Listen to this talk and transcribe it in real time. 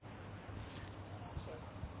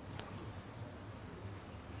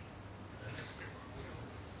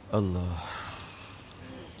اللہ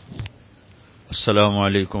السلام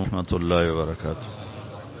علیکم ورحمۃ اللہ وبرکاتہ.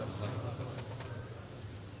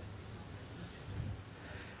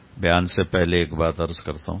 بیان سے پہلے ایک بات عرض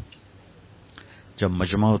کرتا ہوں. جب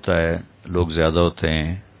مجمع ہوتا ہے، لوگ زیادہ ہوتے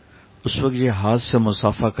ہیں، اس وقت یہ ہاتھ سے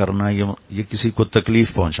مصافحہ کرنا یہ کسی کو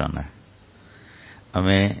تکلیف پہنچانا ہے.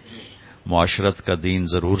 ہمیں معاشرت کا دین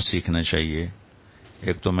ضرور سیکھنا چاہیے.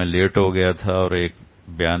 ایک تو میں لیٹ ہو گیا تھا اور ایک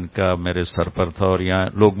بیان کا میرے سر پر تھا، اور یہاں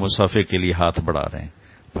لوگ مصافحے کے لیے ہاتھ بڑھا رہے ہیں.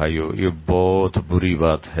 بھائیو، یہ بہت بری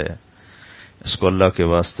بات ہے، اس کو اللہ کے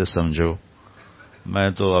واسطے سمجھو. میں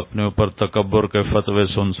تو اپنے اوپر تکبر کے فتوے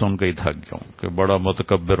سن سن کے ہی تھک گیا ہوں کہ بڑا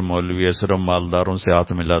متکبر مولوی ہے، صرف مالداروں سے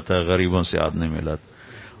ہاتھ ملاتا ہے، غریبوں سے ہاتھ نہیں ملاتا.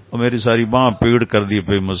 اور میری ساری باں پیڑ کر دی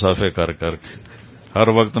پہ مصافحے کر کر کے. ہر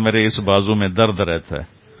وقت میرے اس بازو میں درد رہتا ہے.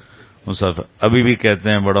 مصافحہ ابھی بھی کہتے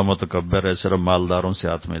ہیں بڑا متکبر ہے، صرف مالداروں سے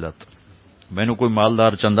ہاتھ ملاتا. میں نے کوئی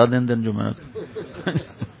مالدار چندہ دین جو میں نے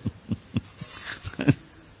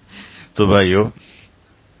تو بھائیو،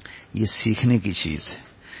 یہ سیکھنے کی چیز ہے.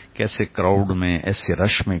 کیسے کراؤڈ میں، ایسے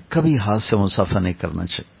رش میں کبھی ہاتھ سے مصافحہ نہیں کرنا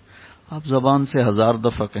چاہیے. آپ زبان سے 1000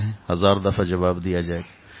 دفعہ کہیں، 1000 دفعہ جواب دیا جائے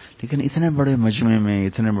گا، لیکن اتنے بڑے مجمع میں،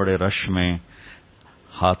 اتنے بڑے رش میں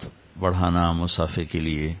ہاتھ بڑھانا مصافحے کے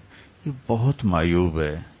لیے یہ بہت معیوب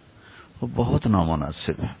ہے، وہ بہت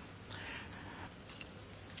نامناسب ہے.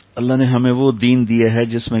 اللہ نے ہمیں وہ دین دیا ہے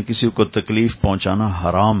جس میں کسی کو تکلیف پہنچانا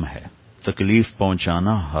حرام ہے. تکلیف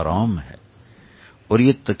پہنچانا حرام ہے، اور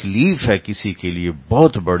یہ تکلیف ہے کسی کے لیے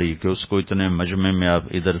بہت بڑی کہ اس کو اتنے مجمع میں آپ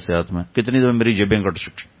ادھر سے ہاتھ میں. کتنی دفعہ میری جیبیں کٹ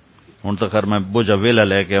چکی ہوں تو خیر میں بوجھا ویلا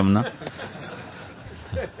لے کے ہم نا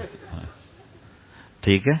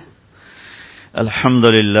ٹھیک ہے.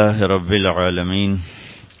 الحمدللہ رب العالمین،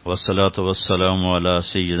 والصلاة والسلام علی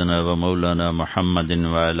سیدنا و مولانا محمد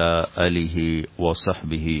وعلی آلہ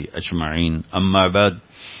وصحبہ اجمعین. اما بعد،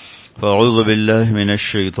 فاعوذ باللہ من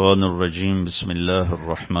الشیطان الرجیم. بسم اللہ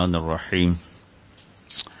الرحمن الرحیم.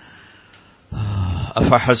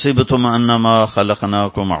 افحسبتم انما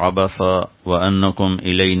خلقناکم عبثا وانکم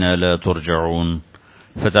الینا لا ترجعون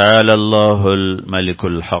فتعالى اللہ الملک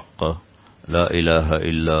الحق لا الہ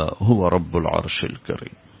الا هو رب العرش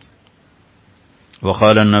الکریم.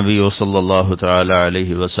 وقال النبی صلی اللہ تعالی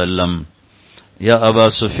علیہ وسلم یا ابا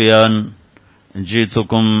سفیان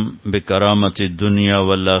جئتکم بکرامت الدنیا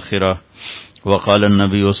والآخرہ. وقال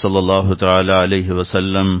النبی صلی اللہ تعالی علیہ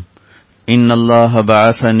وسلم ان اللہ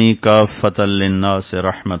بعثنی کافۃ للناس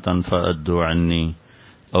رحمۃ فأدوا عنی،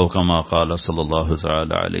 او کما قال صلی اللہ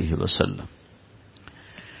تعالی علیہ وسلم.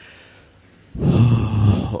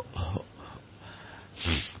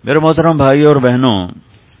 میرے محترم بھائی اور بہنوں،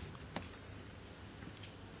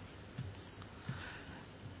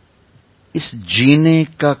 اس جینے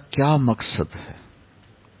کا کیا مقصد ہے؟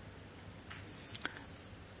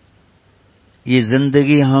 یہ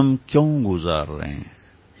زندگی ہم کیوں گزار رہے ہیں؟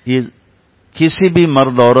 یہ کسی بھی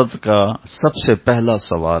مرد عورت کا سب سے پہلا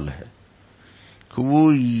سوال ہے کہ وہ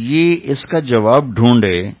یہ اس کا جواب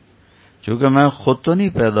ڈھونڈے. چونکہ میں خود تو نہیں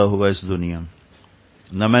پیدا ہوا اس دنیا میں،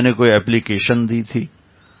 نہ میں نے کوئی اپلیکیشن دی تھی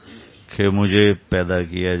کہ مجھے پیدا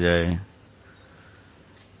کیا جائے.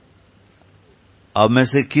 اب میں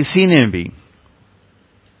سے کسی نے بھی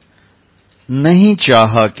نہیں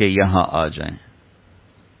چاہا کہ یہاں آ جائیں،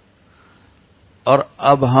 اور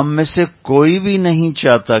اب ہم میں سے کوئی بھی نہیں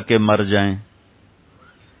چاہتا کہ مر جائیں.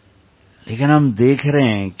 لیکن ہم دیکھ رہے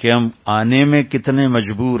ہیں کہ ہم آنے میں کتنے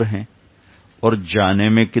مجبور ہیں اور جانے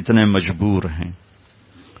میں کتنے مجبور ہیں.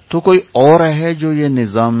 تو کوئی اور ہے جو یہ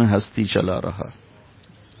نظام ہستی چلا رہا.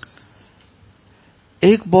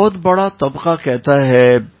 ایک بہت بڑا طبقہ کہتا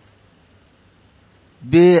ہے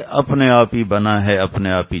بے اپنے آپ ہی بنا ہے،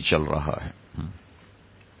 اپنے آپ ہی چل رہا ہے.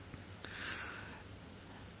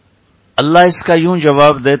 اللہ اس کا یوں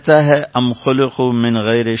جواب دیتا ہے ام خلقوا من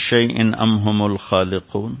غیر شیء ام هم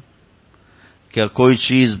الخالقون. کیا کوئی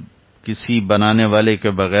چیز کسی بنانے والے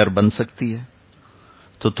کے بغیر بن سکتی ہے؟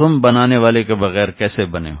 تو تم بنانے والے کے بغیر کیسے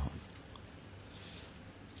بنے ہو؟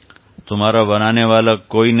 تمہارا بنانے والا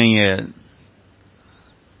کوئی نہیں ہے.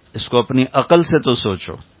 اس کو اپنی عقل سے تو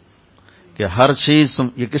سوچو کہ ہر چیز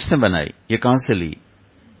یہ کس نے بنائی، یہ کہاں سے لی،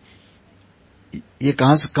 یہ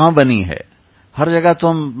کہاں بنی ہے. ہر جگہ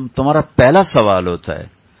تمہارا پہلا سوال ہوتا ہے.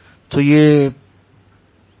 تو یہ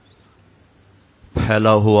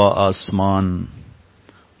پھیلا ہوا آسمان،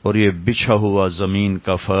 اور یہ بچھا ہوا زمین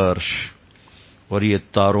کا فرش، اور یہ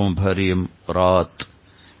تاروں بھری رات،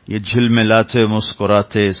 یہ جھلملاتے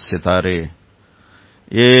مسکراتے ستارے،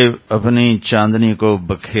 یہ اپنی چاندنی کو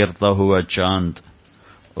بکھیرتا ہوا چاند،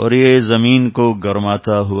 اور یہ زمین کو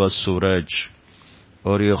گرماتا ہوا سورج،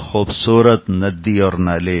 اور یہ خوبصورت ندی اور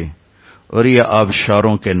نالے، اور یہ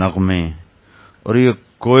آبشاروں کے نغمے، اور یہ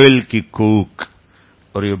کوئل کی کوک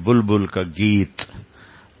اور یہ بلبل کا گیت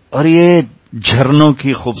اور یہ جھرنوں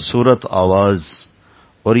کی خوبصورت آواز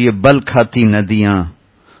اور یہ بل کھاتی ندیاں،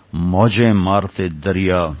 موجیں مارتے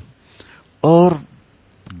دریا اور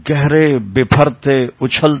گہرے بپھرتے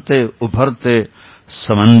اچھلتے ابھرتے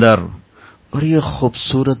سمندر اور یہ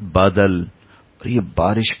خوبصورت بادل اور یہ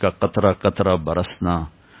بارش کا قطرہ قطرہ برسنا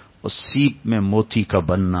اور سیپ میں موتی کا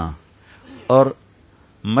بننا اور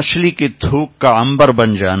مچھلی کی تھوک کا عنبر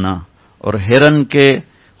بن جانا اور ہرن کے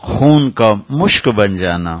خون کا مشک بن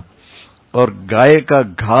جانا اور گائے کا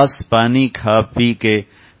گھاس پانی کھا پی کے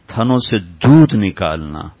تھنوں سے دودھ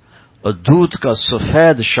نکالنا اور دودھ کا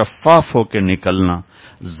سفید شفاف ہو کے نکلنا،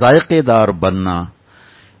 ذائقے دار بننا،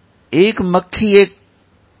 ایک مکھی ایک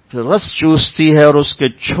رس چوستی ہے اور اس کے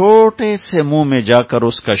چھوٹے سے منہ میں جا کر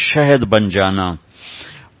اس کا شہد بن جانا،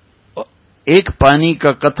 ایک پانی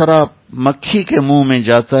کا قطرہ مکھی کے منہ میں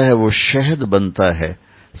جاتا ہے وہ شہد بنتا ہے،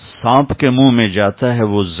 سانپ کے منہ میں جاتا ہے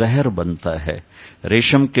وہ زہر بنتا ہے،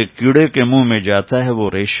 ریشم کے کیڑے کے منہ میں جاتا ہے وہ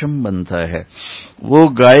ریشم بنتا ہے، وہ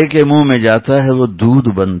گائے کے منہ میں جاتا ہے وہ دودھ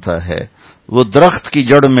بنتا ہے، وہ درخت کی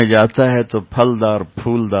جڑ میں جاتا ہے تو پھلدار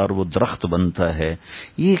پھولدار وہ درخت بنتا ہے۔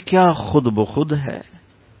 یہ کیا خود بخود ہے؟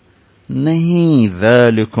 نہیں،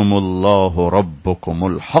 ذالکم اللہ ربکم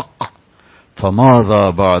الحق فماذا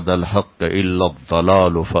بعد الحق الا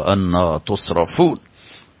الضلال فانا تصرفون۔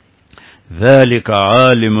 ذلك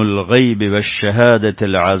عالم الغيب والشهادة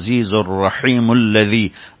العزيز الرحيم الذي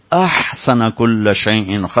أحسن كل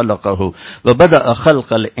شيء خلقه وبدأ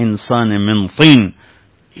خلق الإنسان من طين۔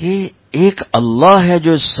 یہ ایک اللہ ہے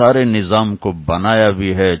جو اس سارے نظام کو بنایا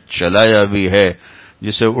بھی ہے، چلایا بھی ہے،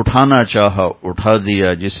 جسے اٹھانا چاہا اٹھا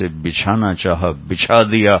دیا، جسے بچھانا چاہا بچھا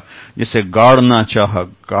دیا، جسے گاڑنا چاہا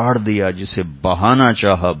گاڑ دیا، جسے بہانا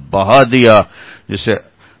چاہا بہا دیا، جسے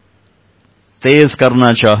تیز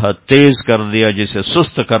کرنا چاہا تیز کر دیا، جسے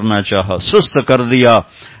سست کرنا چاہا سست کر دیا،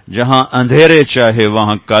 جہاں اندھیرے چاہے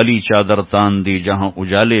وہاں کالی چادر تان دی، جہاں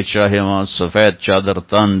اجالے چاہے وہاں سفید چادر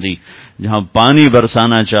تان دی، جہاں پانی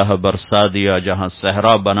برسانا چاہا برسا دیا، جہاں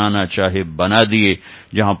صحرا بنانا چاہے بنا دیے،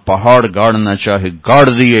 جہاں پہاڑ گاڑنا چاہے گاڑ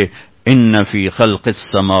دیے۔ ان فی خلق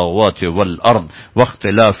السماوات والارض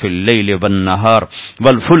واختلاف اللیل والنہار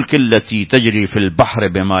والفلک التي تجری فی البحر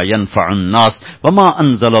بما ينفع الناس وما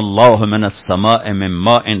انزل اللہ من السماء من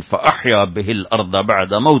ماء فاحیا به الارض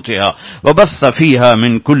بعد موتها وبث فيها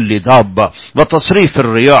من كل دابة وتصریف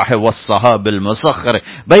الرياح والسحاب المسخر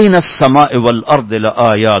بین السماء والارض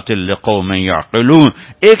لآیات لقوم یعقلون۔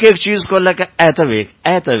 ایک ایک چیز کو اللہ کا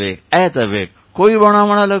ایتویک کوئی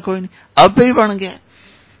بنا لگا کوئی نہیں، اب بھی بن گیا۔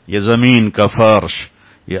 یہ زمین کا فرش،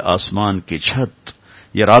 یہ آسمان کی چھت،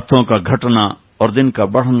 یہ راتوں کا گھٹنا اور دن کا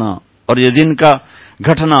بڑھنا اور یہ دن کا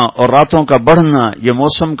گھٹنا اور راتوں کا بڑھنا، یہ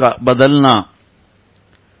موسم کا بدلنا،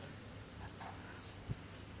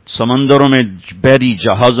 سمندروں میں بحری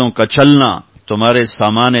جہازوں کا چلنا، تمہارے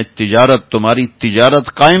سامان تجارت، تمہاری تجارت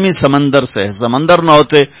قائمی سمندر سے ہے، سمندر نہ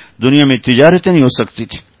ہوتے دنیا میں تجارتیں نہیں ہو سکتی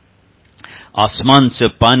تھی۔ آسمان سے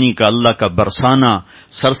پانی کا اللہ کا برسانا،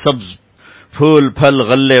 سرسبز پھول پھل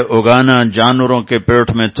غلے اگانا، جانوروں کے پیٹ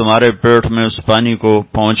میں تمہارے پیٹ میں اس پانی کو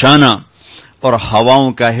پہنچانا، اور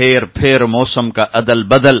ہواؤں کا ہیر پھیر، موسم کا عدل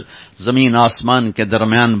بدل، زمین آسمان کے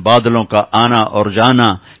درمیان بادلوں کا آنا اور جانا،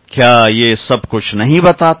 کیا یہ سب کچھ نہیں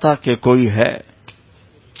بتاتا کہ کوئی ہے؟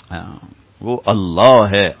 وہ اللہ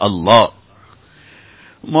ہے، اللہ۔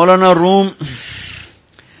 مولانا روم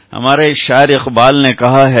ہمارے شاعر اقبال نے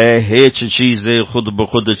کہا ہے، ہیچ چیزے خود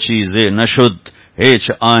بخود چیزے نشد، ہیچ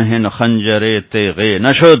آہن خنجرے تیغے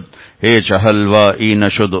نشد، ہیچ حلوائی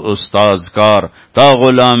نشد استاز کار، تا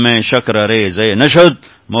غلام شکر ریزے نشد،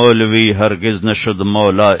 مولوی ہرگز نشد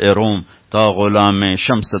مولا روم، تا غلام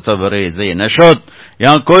شمس تبریزے نشد۔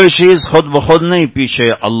 یہاں کوئی چیز خود بخود نہیں، پیچھے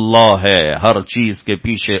اللہ ہے، ہر چیز کے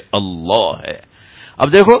پیچھے اللہ ہے۔ اب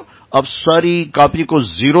دیکھو، اب ساری کاپی کو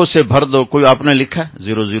زیرو سے بھر دو، کوئی آپ نے لکھا ہے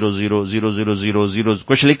 0000000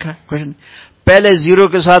 کچھ لکھا ہے؟ کچھ نہیں۔ پہلے زیرو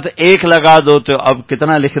کے ساتھ ایک لگا دو تو اب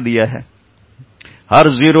کتنا لکھ دیا ہے؟ ہر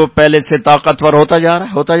زیرو پہلے سے طاقتور ہوتا جا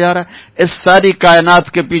رہا ہے۔ اس ساری کائنات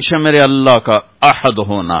کے پیچھے میرے اللہ کا احد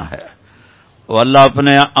ہونا ہے۔ وہ اللہ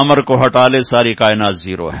اپنے امر کو ہٹا لے، ساری کائنات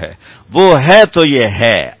زیرو ہے۔ وہ ہے تو یہ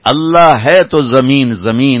ہے، اللہ ہے تو زمین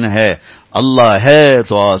زمین ہے، اللہ ہے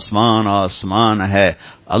تو آسمان آسمان ہے،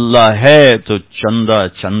 اللہ ہے تو چندہ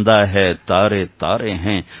چندہ ہے، تارے تارے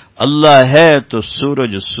ہیں، اللہ ہے تو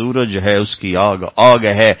سورج سورج ہے، اس کی آگ آگ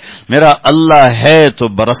ہے، میرا اللہ ہے تو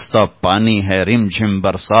برستا پانی ہے، رم جھم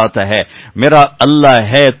برسات ہے، میرا اللہ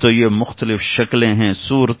ہے تو یہ مختلف شکلیں ہیں،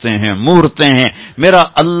 صورتیں ہیں، مورتیں ہیں، میرا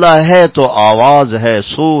اللہ ہے تو آواز ہے،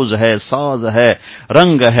 سوز ہے، ساز ہے،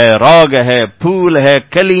 رنگ ہے، راگ ہے، پھول ہے،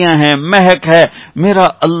 کلیاں ہیں، مہک ہے، میرا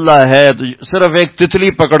اللہ ہے تو صرف ایک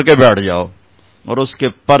تتلی پکڑ کے بیٹھ جاؤ اور اس کے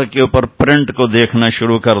پر کے اوپر پرنٹ کو دیکھنا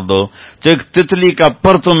شروع کر دو تو ایک تتلی کا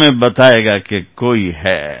پر تمہیں بتائے گا کہ کوئی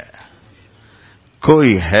ہے،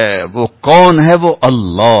 کوئی ہے، وہ کون ہے؟ وہ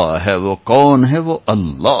اللہ ہے، وہ کون ہے؟ وہ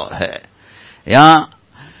اللہ ہے۔ یہاں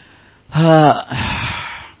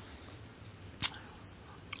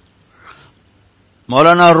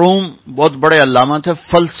مولانا روم بہت بڑے علامہ تھے،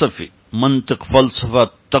 فلسفی، منطق، فلسفہ،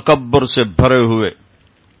 تکبر سے بھرے ہوئے،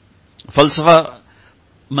 فلسفہ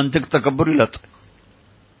منطق تکبر ہی لاتا،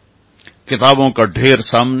 کتابوں کا ڈھیر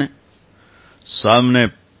سامنے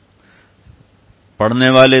پڑھنے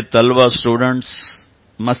والے طلبہ اسٹوڈنٹس،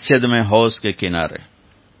 مسجد میں حوض کے کنارے،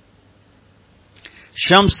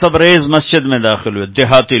 شمس تبریز مسجد میں داخل ہوئے،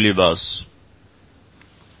 دیہاتی لباس،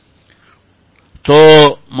 تو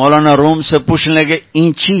مولانا روم سے پوچھنے لگے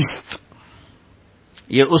اینچیست،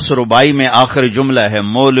 یہ اس ربائی میں آخری جملہ ہے،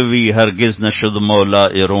 مولوی ہرگز نشد مولا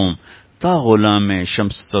روم تا غلام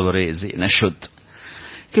شمس تبریزی نشد،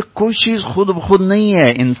 کہ کوئی چیز خود بخود نہیں ہے،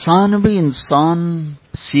 انسان بھی انسان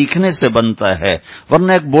سیکھنے سے بنتا ہے،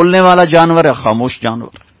 ورنہ ایک بولنے والا جانور ہے، خاموش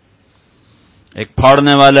جانور، ایک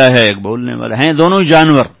پھاڑنے والا ہے، ایک بولنے والا ہے، دونوں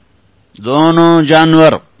جانور۔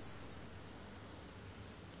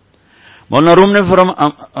 مولانا روم نے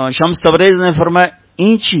شمس تبریز نے فرمایا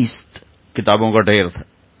این چیز، کتابوں کا ڈھیر تھا،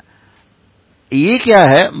 یہ کیا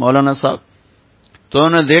ہے مولانا صاحب؟ تو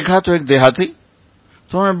انہوں نے دیکھا تو ایک دیہاتی،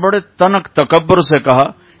 تو انہوں نے بڑے تنک تکبر سے کہا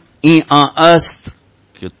است،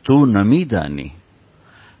 کہ تو نمی دانی۔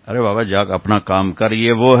 ارے بابا جاگ اپنا کام کر،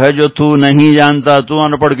 یہ وہ ہے جو تو نہیں جانتا، تو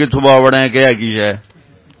ان پڑھ کے تھبا بڑے کیا کی جائے۔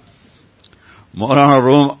 مولانا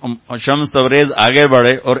روم شمس تبریز آگے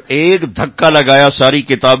بڑھے اور ایک دھکا لگایا، ساری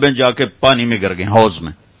کتابیں جا کے پانی میں گر گئیں، حوض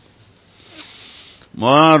میں۔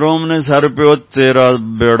 مولانا روم نے سر پہ، تیرا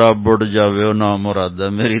بیڑا بڑھ جاوے نا مراد،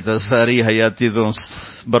 میری تو ساری حیاتی تو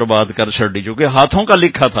برباد کر چھڑی، چونکہ ہاتھوں کا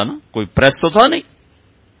لکھا تھا نا، کوئی پریس تو تھا نہیں،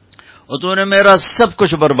 اور تو نے میرا سب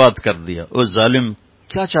کچھ برباد کر دیا۔ وہ ظالم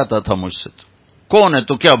کیا چاہتا تھا مجھ سے؟ تو کون ہے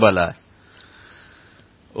تو؟ کیا بلا ہے؟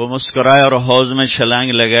 وہ مسکرائے اور حوض میں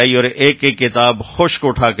چھلانگ لگائی اور ایک ایک کتاب خشک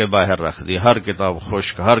اٹھا کے باہر رکھ دی، ہر کتاب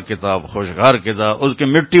خشک، ہر کتاب خشک، ہر کتاب، اس کی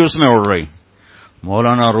مٹی اس میں اڑ رہی۔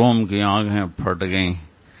 مولانا روم کی آنکھیں پھٹ گئیں،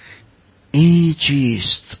 این چیز،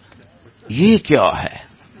 یہ کیا ہے؟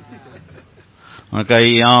 انہوں نے کہا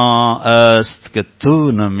یہاں است کہ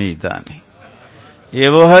تو نمی دانی، یہ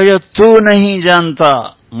وہ ہے جو تو نہیں جانتا،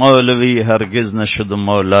 مولوی ہرگز نشد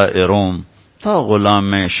مولا روم تا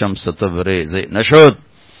غلام شمس تبریز نشد۔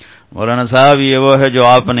 مولانا صاحب یہ وہ ہے جو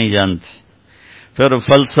آپ نہیں جانتے۔ پھر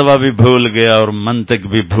فلسفہ بھی بھول گیا اور منطق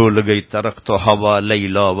بھی بھول گئی، ترکت ہوا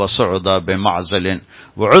لیلا وسعدا بمعزل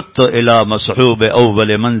وعدت الى مصحوب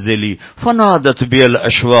اول منزلی فنادت بی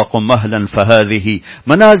الاشواق مہلا فهذه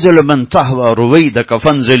منازل من تهوى رویدک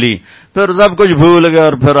فانزلی۔ پھر سب کچھ بھول گئے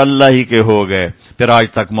اور پھر اللہ ہی کے ہو گئے۔ پھر آج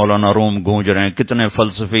تک مولانا روم گونج رہے ہیں، کتنے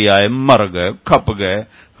فلسفی آئے، مر گئے، کھپ گئے،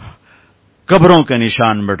 قبروں کے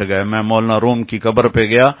نشان مٹ گئے۔ میں مولانا روم کی قبر پہ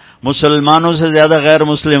گیا، مسلمانوں سے زیادہ غیر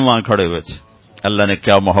مسلم وہاں کھڑے ہوئے تھے۔ اللہ نے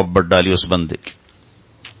کیا محبت ڈالی اس بندے کی،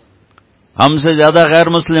 ہم سے زیادہ غیر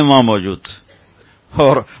مسلم وہاں موجود تھے،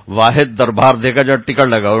 اور واحد دربار دیکھا جا ٹکٹ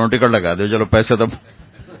لگا، انہوں نے ٹکٹ لگا دیا، چلو پیسے تو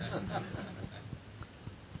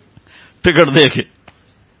ٹکٹ دے کے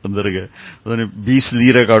اندر گئے، 20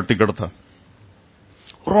 لیرے کا ٹکٹ تھا،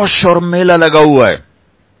 روش اور میلہ لگا ہوا ہے۔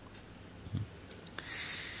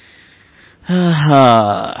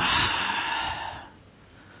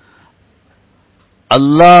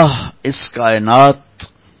 اللہ اس کائنات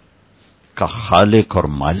کا خالق اور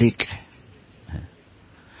مالک ہے،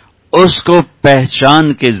 اس کو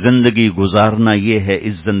پہچان کے زندگی گزارنا، یہ ہے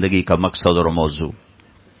اس زندگی کا مقصد اور موضوع۔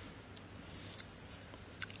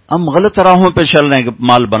 ہم غلط راہوں پہ چل رہے ہیں کہ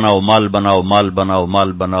مال بناؤ، مال بناؤ، مال بناؤ،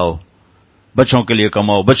 مال بناؤ، بچوں کے لیے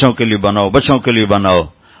کماؤ، بچوں کے لیے بناؤ، بچوں کے لیے بناؤ۔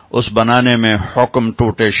 اس بنانے میں حکم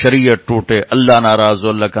ٹوٹے، شریعت ٹوٹے، اللہ ناراض ہو،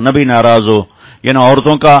 اللہ کا نبی ناراض ہو، یہ نہ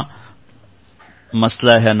عورتوں کا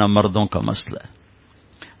مسئلہ ہے نہ مردوں کا مسئلہ ہے۔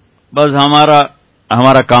 بس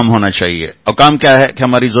ہمارا کام ہونا چاہیے، اور کام کیا ہے کہ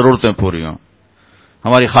ہماری ضرورتیں پوری ہوں،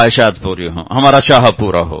 ہماری خواہشات پوری ہوں، ہمارا چاہا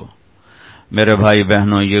پورا ہو۔ میرے بھائی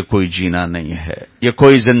بہنوں، یہ کوئی جینا نہیں ہے، یہ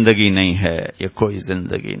کوئی زندگی نہیں ہے، یہ کوئی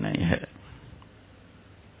زندگی نہیں ہے۔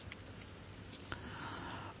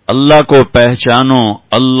 اللہ کو پہچانو،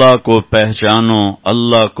 اللہ کو پہچانو،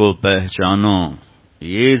 اللہ کو پہچانو،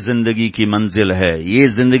 یہ زندگی کی منزل ہے، یہ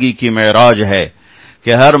زندگی کی معراج ہے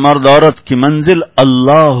کہ ہر مرد عورت کی منزل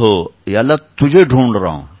اللہ ہو. یا اللہ تجھے ڈھونڈ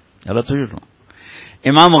رہا ہوں، اللہ تجھے ڈھونڈ.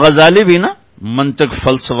 امام غزالی بھی نا منطق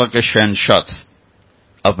فلسفہ کے شہنشاہ تھے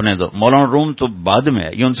اپنے دور. مولانا روم تو بعد میں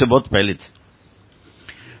ہے، یہ ان سے بہت پہلے تھے.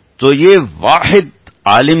 تو یہ واحد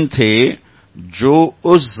عالم تھے جو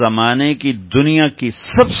اس زمانے کی دنیا کی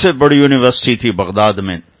سب سے بڑی یونیورسٹی تھی بغداد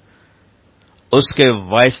میں، اس کے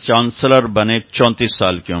وائس چانسلر بنے 34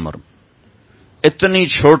 سال کی عمر میں. اتنی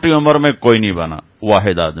چھوٹی عمر میں کوئی نہیں بنا،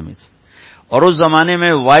 واحد آدمی تھے. اور اس زمانے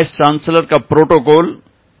میں وائس چانسلر کا پروٹوکول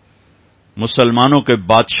مسلمانوں کے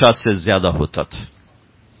بادشاہ سے زیادہ ہوتا تھا،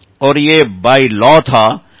 اور یہ بائی لا تھا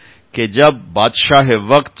کہ جب بادشاہ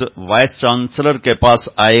وقت وائس چانسلر کے پاس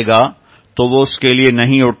آئے گا تو وہ اس کے لیے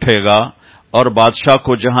نہیں اٹھے گا اور بادشاہ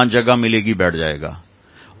کو جہاں جگہ ملے گی بیٹھ جائے گا.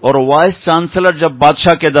 اور وائس چانسلر جب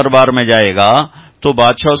بادشاہ کے دربار میں جائے گا تو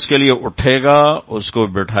بادشاہ اس کے لیے اٹھے گا، اس کو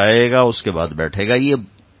بٹھائے گا، اس کے بعد بیٹھے گا. یہ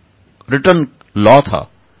ریٹن لا تھا،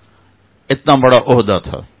 اتنا بڑا عہدہ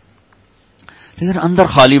تھا، لیکن اندر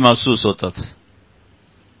خالی محسوس ہوتا تھا.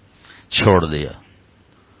 چھوڑ دیا،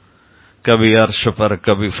 کبھی عرش پر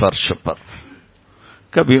کبھی فرش پر،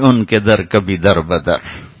 کبھی ان کے در کبھی در بدر.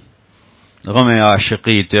 غم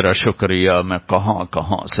عاشقی تیرا شکریہ میں کہاں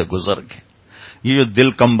کہاں سے گزر گئے. یہ جو دل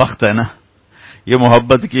کم بخت ہے نا، یہ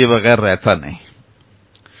محبت کیے بغیر رہتا نہیں.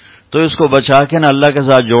 تو اس کو بچا کے نا اللہ کے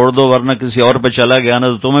ساتھ جوڑ دو، ورنہ کسی اور پہ چلا گیا نا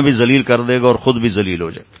تو تمہیں بھی ذلیل کر دے گا اور خود بھی ذلیل ہو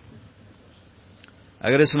جائے گا.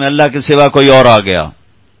 اگر اس میں اللہ کے سوا کوئی اور آ گیا،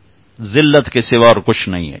 ذلت کے سوا اور کچھ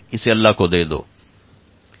نہیں ہے، اسے اللہ کو دے دو.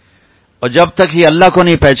 اور جب تک یہ اللہ کو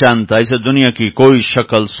نہیں پہچانتا، اسے دنیا کی کوئی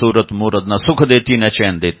شکل صورت مورت نہ سکھ دیتی نہ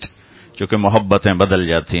چین دیتی، کیونکہ محبتیں بدل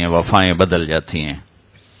جاتی ہیں، وفائیں بدل جاتی ہیں،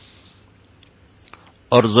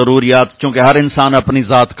 اور ضروریات. چونکہ ہر انسان اپنی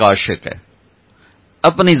ذات کا عاشق ہے،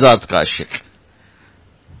 اپنی ذات کا عاشق ہے.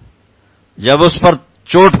 جب اس پر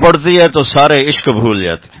چوٹ پڑتی ہے تو سارے عشق بھول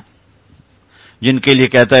جاتے ہیں. جن کے لیے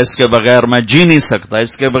کہتا ہے اس کے بغیر میں جی نہیں سکتا،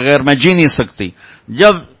 اس کے بغیر میں جی نہیں سکتی،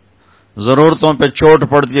 جب ضرورتوں پہ چوٹ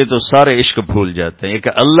پڑتی ہے تو سارے عشق بھول جاتے ہیں. یہ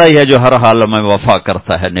کہ اللہ ہی ہے جو ہر حال میں وفا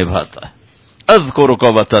کرتا ہے، نبھاتا ہے. اذکرک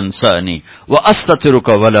وتنسانی واستترک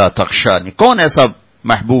ولا تخشانی. کون ایسا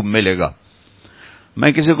محبوب ملے گا؟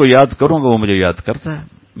 میں کسی کو یاد کروں گا وہ مجھے یاد کرتا ہے،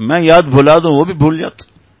 میں یاد بھلا دوں وہ بھی بھول جاتا.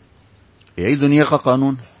 یہی دنیا کا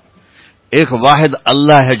قانون. ایک واحد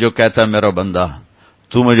اللہ ہے جو کہتا ہے میرا بندہ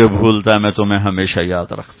تو مجھے بھولتا ہے، میں تمہیں ہمیشہ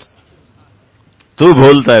یاد رکھتا ہوں. تو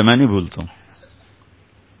بھولتا ہے، میں نہیں بھولتا ہوں.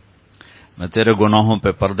 میں تیرے گناہوں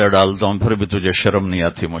پہ پردے ڈالتا ہوں پھر بھی تجھے شرم نہیں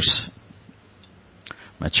آتی مجھ سے.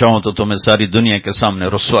 میں چاہوں تو تمہیں ساری دنیا کے سامنے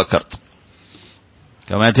رسوا کرتا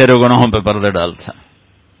کہ میں تیرے گناہوں پہ پردے ڈالتا.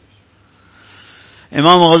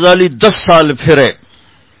 امام غزالی 10 سال پھرے.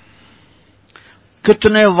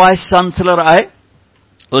 کتنے وائس چانسلر آئے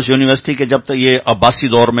اس یونیورسٹی کے. جب تک یہ عباسی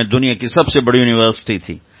دور میں دنیا کی سب سے بڑی یونیورسٹی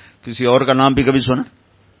تھی. کسی اور کا نام بھی کبھی سنا؟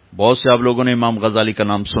 بہت سے آپ لوگوں نے امام غزالی کا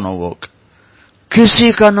نام سنا ہوا.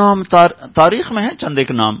 کسی کا نام تاریخ میں ہے چند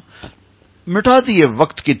ایک نام مٹا دیے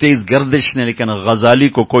وقت کی تیز گردش نے، لیکن غزالی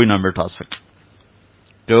کو کوئی نہ مٹا سکے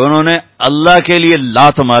کہ انہوں نے اللہ کے لیے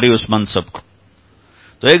لات ماری اس منصب کو.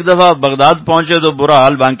 تو ایک دفعہ بغداد پہنچے تو برا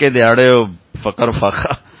حال بانکے دیہڑے فقر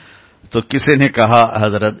فاقہ. تو کسی نے کہا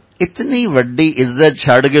حضرت اتنی وڈی عزت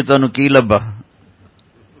چھڑ کے تانوں کی لبا؟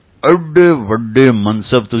 ایڈے وڈے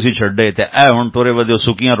منصب تسی چھڈے تے اے ہن ٹورے ودے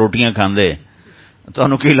سکیاں روٹیاں کھاندے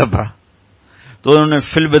تانوں کی لبا؟ تو انہوں نے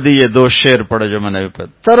فل بدی یہ 2 شعر پڑھے جو میں نے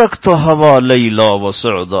پڑھا. ترکت ہوا لیلا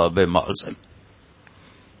وسعدا بمعزل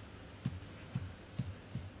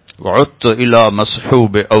وعدت الى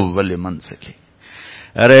مصحوب اول منزل.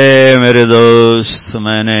 ارے میرے دوست،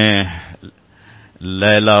 میں نے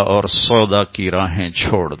لیلا اور سودا کی راہیں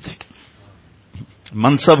چھوڑ دی.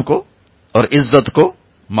 منصب کو اور عزت کو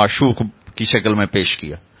معشوق کی شکل میں پیش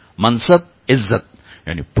کیا. منصب، عزت،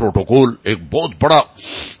 یعنی پروٹوکول، ایک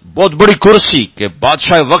بہت بڑی کرسی کہ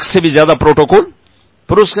بادشاہ وقت سے بھی زیادہ پروٹوکول،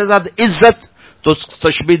 پھر اس کے ساتھ عزت تو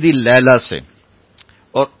تشبیہ دی لیلا سے،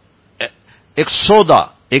 اور ایک سودا،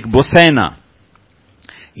 ایک بثینہ.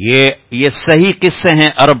 یہ صحیح قصے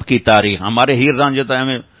ہیں عرب کی تاریخ. ہمارے ہیر رانجھتا ہے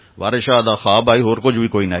ہمیں وارشہ دا خواب آئی اور کچھ بھی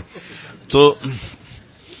کوئی نہ. تو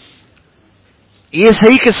یہ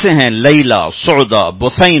صحیح قصے ہیں، لیلا، سودا،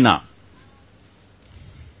 بثینہ.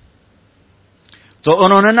 تو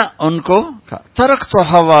انہوں نے نا ان کو کہا ترکت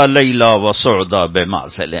ہوا لیلا و سودا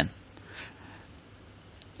بمعزل.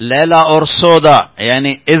 لیلا اور سودا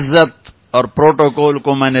یعنی عزت اور پروٹوکول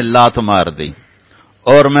کو میں نے لات مار دی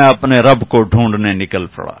اور میں اپنے رب کو ڈھونڈنے نکل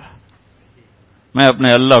پڑا. میں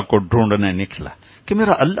اپنے اللہ کو ڈھونڈنے نکلا کہ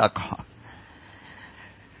میرا اللہ کہاں.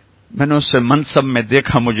 میں نے اسے منصب میں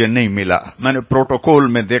دیکھا مجھے نہیں ملا, میں نے پروٹوکول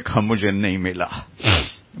میں دیکھا مجھے نہیں ملا,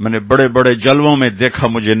 میں نے بڑے بڑے جلووں میں دیکھا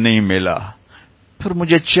مجھے نہیں ملا. پھر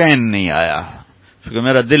مجھے چین نہیں آیا کیونکہ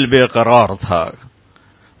میرا دل بے قرار تھا.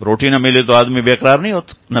 روٹی نہ ملے تو آدمی بے قرار نہیں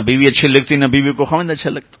ہوتا, نہ بیوی اچھی لگتی نہ بیوی کو خاوند اچھا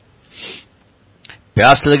لگتا,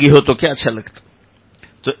 پیاس لگی ہو تو کیا اچھا لگتا.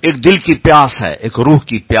 تو ایک دل کی پیاس ہے, ایک روح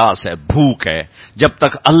کی پیاس ہے, بھوک ہے. جب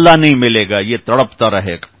تک اللہ نہیں ملے گا یہ تڑپتا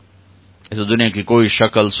رہے گا. اس دنیا کی کوئی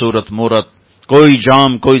شکل صورت مورت, کوئی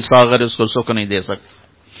جام, کوئی ساغر اس کو سکھ نہیں دے سکتا.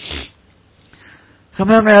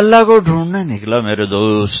 میں اللہ کو ڈھونڈنے نکلا میرے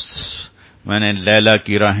دوست. میں نے لیلا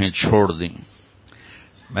کی راہیں چھوڑ دیں,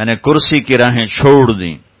 میں نے کرسی کی راہیں چھوڑ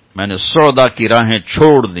دیں, میں نے سودا کی راہیں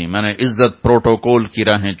چھوڑ دیں, میں نے عزت پروٹوکول کی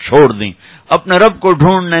راہیں چھوڑ دیں, اپنے رب کو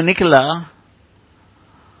ڈھونڈنے نکلا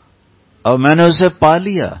اور میں نے اسے پا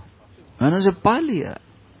لیا, میں نے اسے پا لیا.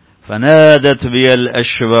 فنادت بي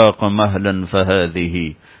الاشواق مهلا فهذه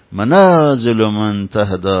منازل من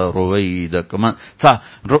تهدى رويدك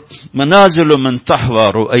منازل من تحوى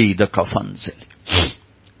رويدك فانزل.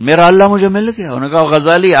 میرا اللہ مجھے مل گیا. انہوں نے کہا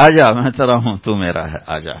غزالی آ جا, میں تیرا ہوں, تو میرا ہے,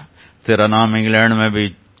 آ جا. تیرا نام انگلینڈ میں بھی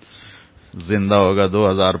زندہ ہوگا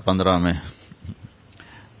 2015 میں,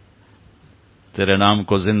 تیرے نام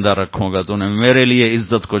کو زندہ رکھوں گا. تو نے میرے لیے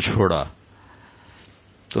عزت کو چھوڑا,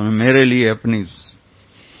 تو نے میرے لیے اپنی.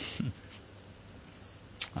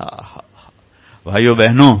 بھائیو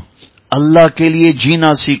بہنوں, اللہ کے لیے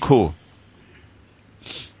جینا سیکھو.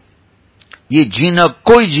 یہ جینا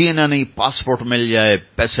کوئی جینا نہیں. پاسپورٹ مل جائے,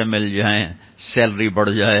 پیسے مل جائیں, سیلری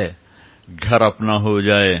بڑھ جائے, گھر اپنا ہو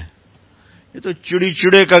جائے, یہ تو چڑی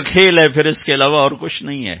چڑے کا کھیل ہے. پھر اس کے علاوہ اور کچھ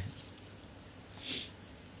نہیں ہے.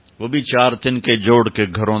 وہ بھی 4 دن کے جوڑ کے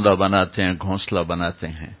گھروندا بناتے ہیں, گھونسلہ بناتے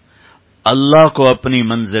ہیں. اللہ کو اپنی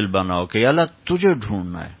منزل بناؤ کہ اللہ تجھے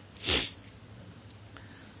ڈھونڈنا ہے.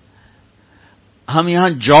 ہم یہاں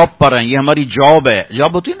جاب پر ہیں, یہ ہماری جاب ہے.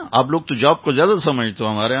 جاب ہوتی ہے نا, آپ لوگ تو جاب کو زیادہ سمجھتے ہو.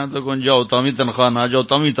 ہمارے یہاں تو کون جاؤ تمی تنخواہ, نہ جاؤ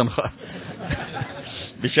تمی تنخواہ.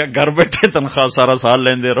 بے شک گھر بیٹھے تنخواہ سارا سال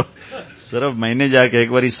لیندے رہو, صرف مہینے جا کے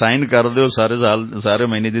ایک باری سائن کر دو, سارے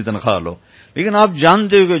مہینے دی تنخواہ لو. لیکن آپ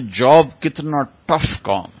جانتے ہو کہ جاب کتنا ٹف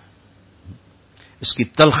کام, اس کی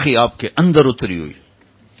تلخی آپ کے اندر اتری ہوئی.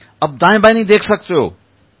 اب دائیں بائیں نہیں دیکھ سکتے ہو,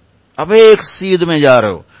 اب ایک سیدھ میں جا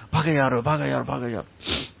رہے ہو, بھاگے جا رہے ہو, بھاگے یار, بھاگے یار.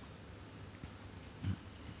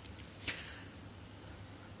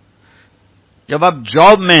 جب آپ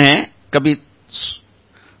جاب میں ہیں,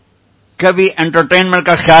 کبھی انٹرٹینمنٹ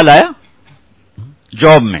کا خیال آیا؟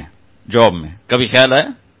 جاب میں کبھی خیال آیا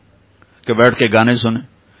کہ بیٹھ کے گانے سنیں,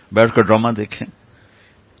 بیٹھ کے ڈرامہ دیکھیں؟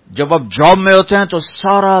 جب آپ جاب میں ہوتے ہیں تو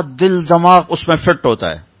سارا دل دماغ اس میں فٹ ہوتا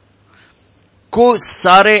ہے.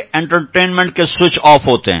 سارے انٹرٹینمنٹ کے سوئچ آف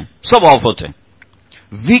ہوتے ہیں, سب آف ہوتے ہیں.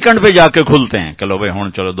 ویکنڈ پہ جا کے کھلتے ہیں کہ لو بھائی ہوں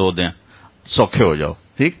چلو 2 دن سوکھے ہو جاؤ.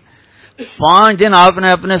 ٹھیک, 5 دن آپ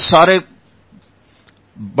نے اپنے سارے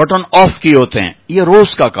بٹن آف کیے ہوتے ہیں. یہ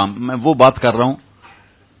روز کا کام. میں وہ بات کر رہا ہوں,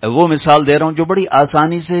 وہ مثال دے رہا ہوں جو بڑی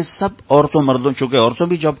آسانی سے سب عورتوں مردوں, چونکہ عورتوں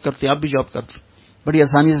بھی جاب کرتی ہیں, آپ بھی جاب کرتے ہیں, بڑی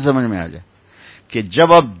آسانی سے سمجھ میں آ جائے کہ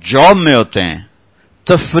جب آپ جاب میں ہوتے ہیں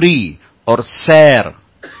تفریح اور سیر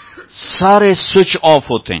سارے سوئچ آف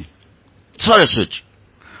ہوتے ہیں, سارے سوئچ.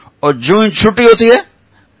 اور جو ہی چھٹی ہوتی ہے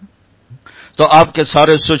تو آپ کے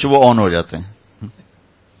سارے سوئچ وہ آن ہو جاتے ہیں.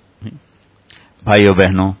 بھائیو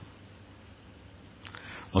بہنوں,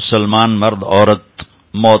 مسلمان مرد عورت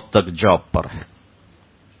موت تک جاب پر ہے.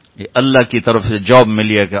 یہ اللہ کی طرف سے جاب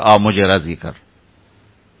ملی ہے کہ آپ مجھے راضی کر.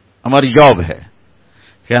 ہماری جاب ہے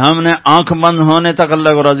کہ ہم نے آنکھ بند ہونے تک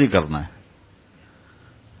اللہ کو راضی کرنا ہے,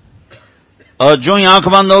 اور جو ہی آنکھ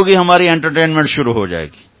بند ہوگی ہماری انٹرٹینمنٹ شروع ہو جائے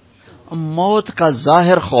گی. موت کا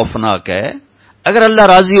ظاہر خوفناک ہے. اگر اللہ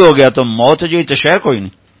راضی ہو گیا تو موت جو تو شے کوئی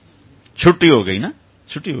نہیں, چھٹی ہو گئی نا,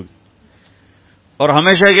 چھٹی ہو گئی, اور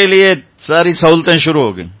ہمیشہ کے لیے ساری سہولتیں شروع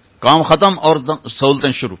ہو گئی. کام ختم اور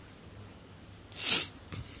سہولتیں شروع.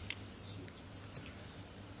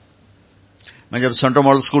 میں جب سینٹرل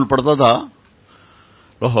ماڈل اسکول پڑھتا تھا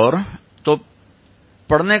لاہور, تو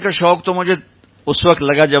پڑھنے کا شوق تو مجھے اس وقت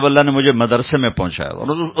لگا جب اللہ نے مجھے مدرسے میں پہنچایا. اور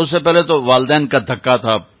اس سے پہلے تو والدین کا دھکا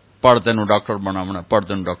تھا, پڑھتے نو ڈاکٹر بنا,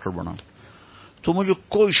 پڑھتے نو ڈاکٹر بنا. تو مجھے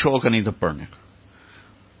کوئی شوق نہیں تھا پڑھنے کا.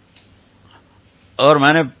 اور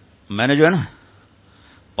میں نے جو ہے نا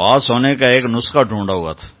پاس ہونے کا ایک نسخہ ڈھونڈا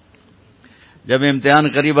ہوا تھا. جب امتحان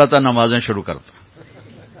قریب آتا نمازیں شروع کرتا,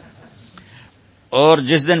 اور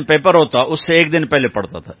جس دن پیپر ہوتا اس سے 1 دن پہلے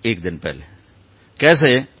پڑھتا تھا. 1 دن پہلے کیسے؟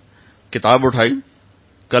 کتاب اٹھائی,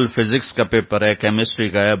 کل فزکس کا پیپر ہے, کیمسٹری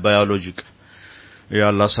کا ہے, بایولوجی کا. یا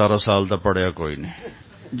اللہ سارا سال تو پڑھیا کوئی نہیں,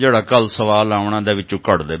 جڑا کل سوال آنا دے وچوں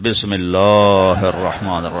کڈ دے. بسم اللہ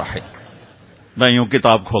الرحمن الرحیم. میں یوں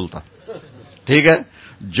کتاب کھولتا، ٹھیک ہے،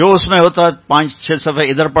 جو اس میں ہوتا 5-6 صفحے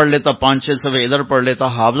ادھر پڑھ لیتا، 5-6 صفحے ادھر پڑھ لیتا.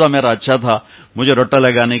 حافظہ میرا اچھا تھا، مجھے رٹا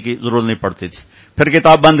لگانے کی ضرورت نہیں پڑتی تھی. پھر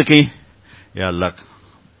کتاب بند کی، یا اللہ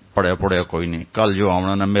پڑھیا کوئی نہیں، کل جو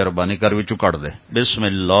آنا نے مہربانی کر بھی چکڑ دے. بسم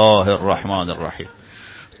اللہ الرحمن الرحیم.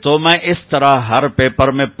 تو میں اس طرح ہر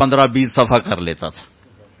پیپر میں 15-20 صفحہ کر لیتا تھا،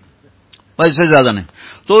 ایسے زیادہ نہیں.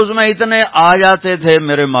 تو اس میں اتنے آ جاتے تھے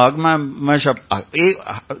میرے ماغ میں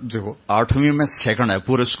دیکھو 8ویں میں سیکنڈ ہے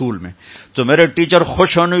پورے اسکول میں. تو میرے ٹیچر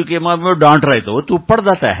خوش ہونے کے میں ڈانٹ رہے تھے، تو پڑھ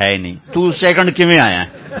دیتا ہے نہیں، تو سیکنڈ کیویں آیا ہے؟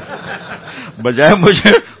 بجائے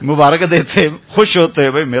مجھے مبارک دیتے، خوش ہوتے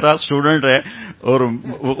بھائی میرا اسٹوڈنٹ ہے اور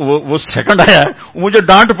وہ سیکنڈ آیا ہے، مجھے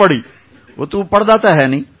ڈانٹ پڑی، وہ تو پڑھ دیتا ہے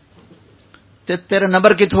نہیں، تیرے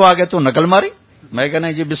نمبر کتوں آ گئے؟ تو نقل ماری. میں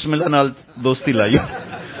کہنا جی بسم اللہ نال دوستی لائی،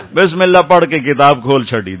 بسم اللہ پڑھ کے کتاب کھول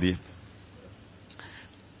چھڑی دی.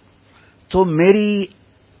 تو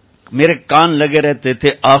میرے کان لگے رہتے تھے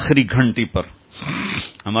آخری گھنٹی پر.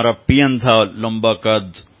 ہمارا پین تھا، لمبا قد،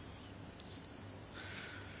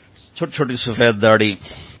 چھوٹی چھوٹی سفید داڑھی.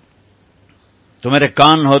 تو میرے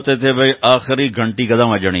کان ہوتے تھے بھائی آخری گھنٹی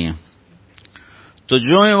قدم بجنی ہے. تو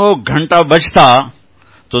جو ہی وہ گھنٹہ بجتا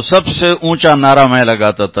تو سب سے اونچا نعرہ میں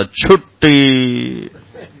لگاتا تھا، چھٹی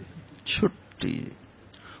چھٹی،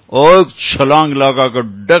 اور چھلانگ لگا کر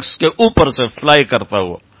ڈیسک کے اوپر سے فلائی کرتا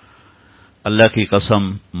ہوا. اللہ کی قسم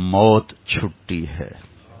موت چھٹی ہے.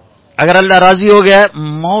 اگر اللہ راضی ہو گیا ہے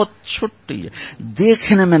موت چھٹی ہے.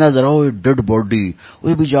 دیکھنے میں نظر آؤ ڈیڈ باڈی،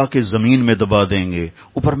 وہ بھی جا کے زمین میں دبا دیں گے،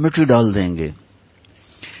 اوپر مٹی ڈال دیں گے.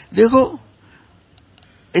 دیکھو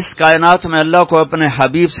اس کائنات میں اللہ کو اپنے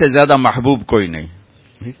حبیب سے زیادہ محبوب کوئی نہیں،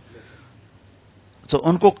 تو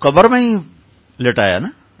ان کو قبر میں ہی لٹایا نا.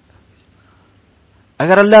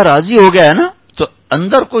 اگر اللہ راضی ہو گیا ہے نا تو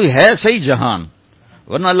اندر کوئی ہے صحیح جہان،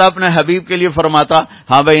 ورنہ اللہ اپنے حبیب کے لیے فرماتا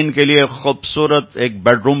ہاں بھائی ان کے لیے خوبصورت ایک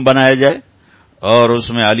بیڈ روم بنایا جائے اور اس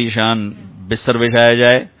میں عالی شان بستر بچھایا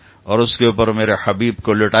جائے اور اس کے اوپر میرے حبیب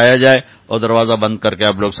کو لٹایا جائے اور دروازہ بند کر کے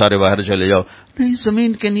آپ لوگ سارے باہر چلے جاؤ. نہیں،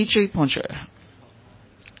 زمین کے نیچے ہی پہنچایا.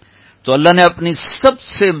 تو اللہ نے اپنی سب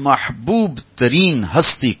سے محبوب ترین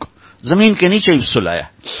ہستی کو زمین کے نیچے ہی سلایا.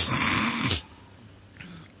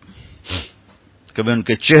 کبھی ان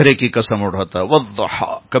کے چہرے کی قسم اٹھاتا ہے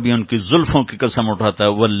والضحی، کبھی ان کی زلفوں کی قسم اٹھاتا ہے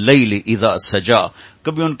واللیل اذا سجا،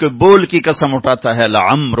 کبھی ان کے بول کی قسم اٹھاتا ہے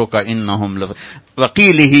لعمرک انہم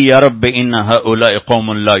وقیلہ یا رب ان ہؤلاء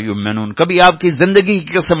قوم لا یؤمنون، کبھی آپ کی زندگی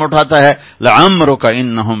کی قسم اٹھاتا ہے لعمرک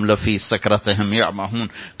انہم لفی سکرتہم یعمہون،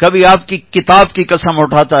 کبھی آپ کی کتاب کی قسم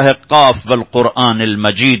اٹھاتا ہے قاف والقرآن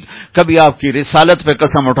المجید، کبھی آپ کی رسالت پہ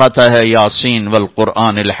قسم اٹھاتا ہے یاسین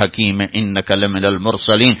والقرآن الحکیم انک لمن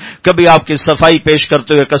المرسلین، کبھی آپ کی صفائی پیش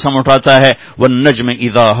کرتے ہوئے قسم اٹھاتا ہے والنجم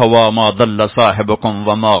اذا ہوا ما ضل صاحبکم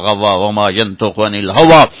وما غوا وما ينطق عن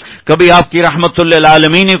الهوى، کبھی آپ کی رحمت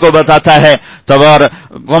للعالمین کو بتاتا ہے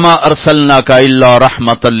وما ارسلناک الا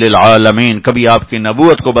رحمتا للعالمین، کبھی آپ کی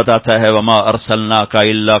نبوت کو بتاتا ہے وما ارسلناک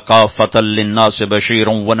الا کافۃ للناس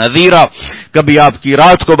بشیرا ونذیرا، کبھی آپ کی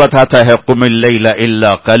رات کو بتاتا ہے قم اللیل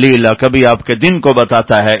الا قلیلا، کبھی آپ کے دن کو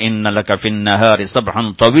بتاتا ہے ان لک فی النہار سبحا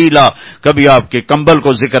طویلا، کبھی آپ کے کمبل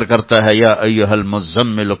کو ذکر کرتا ہے یا ایھا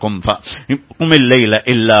المزمل قم اللیل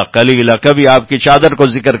الا قلیلا، کبھی آپ کی چادر کو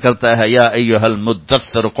ذکر کرتا ہے یا ایھا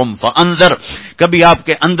المدثر قم فانذر، کبھی آپ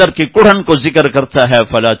کے اندر کی کڑھن کو ذکر کرتا ہے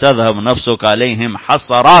فلا تذهب نفسك علیہم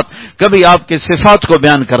حسرات، کبھی آپ کی صفات کو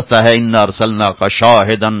بیان کرتا ہے انا ارسلناک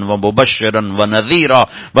شاہدا ومبشرا ونذیرا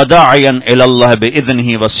وداعیا الی اللہ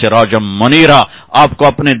باذنہ وسراجا منیرا، آپ کو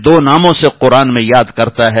اپنے دو ناموں سے قرآن میں یاد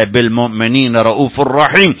کرتا ہے بالمؤمنین رؤوف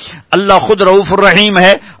الرحیم، اللہ خود رؤوف الرحیم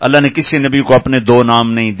ہے. اللہ نے کسی نبی کو اپنے دو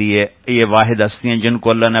نام نہیں دیے، یہ واحد ہستی ہیں جن کو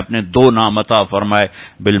اللہ نے اپنے دو نام عطا فرمائے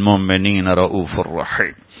بالمؤمنین رؤوف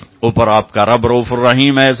الرحیم. اوپر آپ کا رب رؤوف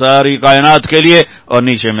الرحیم ہے ساری کائنات کے لیے اور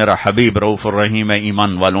نیچے میرا حبیب رؤوف الرحیم ہے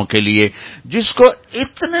ایمان والوں کے لیے، جس کو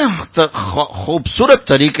اتنے خوبصورت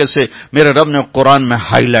طریقے سے میرے رب نے قرآن میں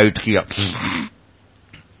ہائی لائٹ کیا.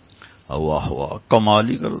 واہ واہ، کمال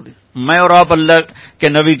ہی کر دی. میں اور آپ اللہ کے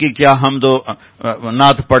نبی کی کیا حمد و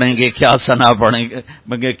نعت پڑھیں گے، کیا ثنا پڑھیں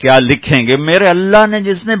گے، کیا لکھیں گے. میرے اللہ نے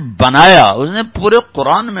جس نے بنایا اس نے پورے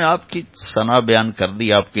قرآن میں آپ کی ثنا بیان کر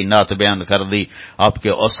دی، آپ کی نعت بیان کر دی، آپ کے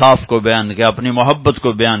اوصاف کو بیان کیا، اپنی محبت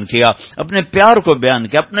کو بیان کیا، اپنے پیار کو بیان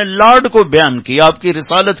کیا، اپنے لاڈ کو بیان کیا، آپ کی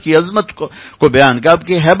رسالت کی عظمت کو بیان کیا، آپ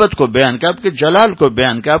کی ہیبت کو بیان کیا، آپ کے جلال کو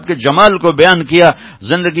بیان کیا، آپ کے جمال کو بیان کیا.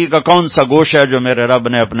 زندگی کا کون سا گوشہ ہے جو میرے رب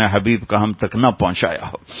نے اپنے حبیب کا ہم تک نہ پہنچایا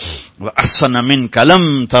ہو. وَأَحْسَنَ مِنْكَ لَمْ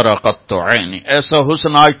تَرَ قَطُّ عَيْنِ، ایسا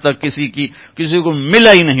حسن آج تک کسی کو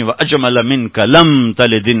ملا ہی نہیں. وَأَجْمَلَ مِنْكَ لَمْ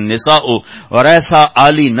تَلِدِ النِّسَاءُ، اور ایسا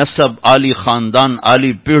عالی نسب، عالی خاندان،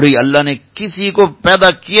 عالی پیڑھی اللہ نے کسی کو پیدا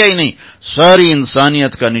کیا ہی نہیں. ساری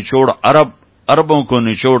انسانیت کا نچوڑ عربوں کو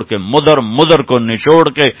نچوڑ کے، مدر کو نچوڑ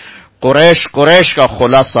کے، قریش کا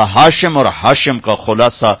خلاصہ ہاشم، اور ہاشم کا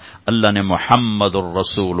خلاصہ اللہ نے محمد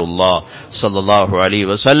الرسول اللہ صلی اللہ علیہ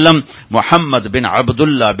وسلم، محمد بن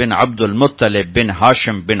عبداللہ بن عبد المطلب بن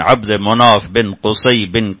ہاشم بن عبد مناف بن قصی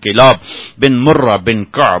بن کلاب بن مرہ بن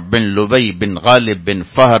کعب بن لبی بن غالب بن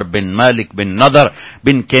فہر بن مالک بن نضر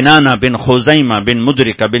بن کنانہ بن خزیمہ بن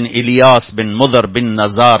مدرکہ بن الیاس بن مضر بن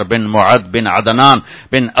نزار بن معد بن عدنان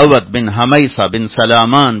بن اود بن حمیسہ بن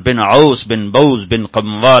سلامان بن عوس بن بوز بن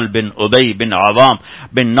قموال بن ابی بن عوام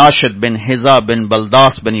بن ناشد بن حزا بن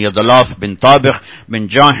بلداس بن یدلاف بن طابخ بن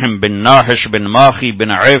جاحم بن ناحش بن ماخی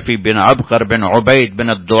بن عیفی بن عبقر بن عبید بن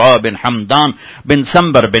الدعاء بن حمدان بن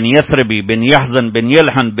سنبر بن یثربی بن یحزن بن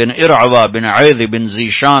یلحن بن ارعوا بن عیذ بن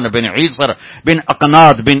زیشان بن عیسر بن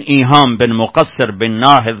اقناد بن ایہام بن مقصر بن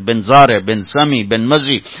ناہد بن زارع بن سمی بن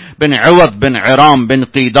مزی بن عوض بن عرام بن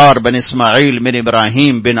قیدار بن اسماعیل بن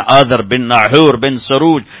ابراہیم بن آذر بن ناحور بن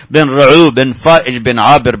سروج بن رعو بن فائج بن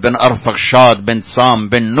عابر بن ارفخشاد بن سام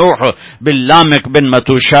بن نوح بن لامک بن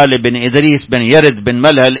متوشال بن ادریس بن یرد بن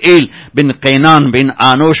ملح الایل بن قینان بن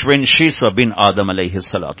آنوش بن شیسہ بن آدم علیہ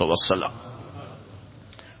السلام.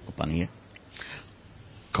 پانی ہے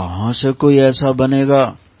کہاں سے کوئی ایسا بنے گا،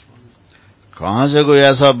 کہاں سے کوئی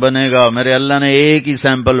ایسا بنے گا؟ میرے اللہ نے ایک ہی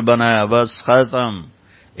سیمپل بنایا، بس ختم.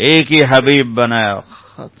 ایک ہی حبیب بنایا،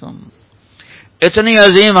 ختم. اتنی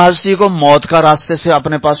عظیم ہستی کو موت کا راستے سے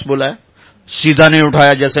اپنے پاس بلایا، سیدھا نہیں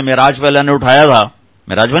اٹھایا. جیسے معراج پہ اللہ نے اٹھایا تھا،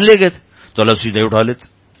 معراج میں لے گئے تھے تو اللہ سیدھے اٹھا لیتے،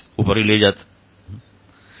 اوپر ہی لے جاتے.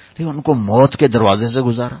 لیکن ان کو موت کے دروازے سے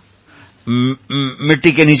گزارا،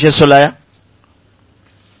 مٹی کے نیچے سلایا.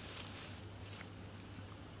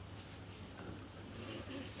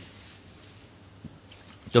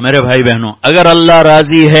 تو میرے بھائی بہنوں، اگر اللہ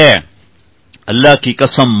راضی ہے، اللہ کی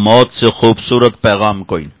قسم موت سے خوبصورت پیغام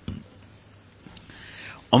کوئی نہیں.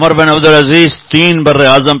 عمر بن عبدالعزیز 3 بر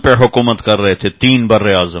اعظم پہ حکومت کر رہے تھے، 3 بر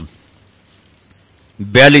اعظم،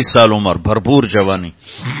 42 سال عمر، بھرپور جوانی.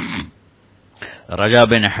 رجا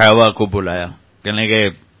بن حیوا کو بلایا، کہنے لگے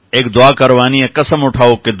ایک دعا کروانی ہے، قسم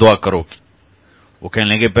اٹھاؤ کہ دعا کرو گی. وہ کہنے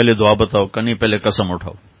لگے پہلے دعا بتاؤ. کہنی پہلے قسم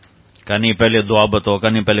اٹھاؤ. کہنی پہلے دعا بتاؤ.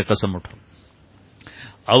 کہنی پہلے قسم اٹھاؤ.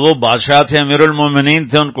 اب وہ بادشاہ تھے، امیر المومنین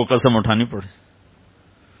تھے، ان کو قسم اٹھانی پڑی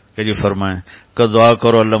کہ جی فرمائیں کہ دعا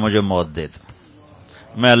کرو اللہ مجھے موت دے دے،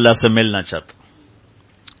 میں اللہ سے ملنا چاہتا ہوں.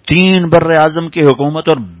 3 بر اعظم کی حکومت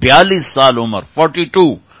اور 42 سال عمر،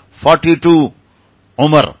 42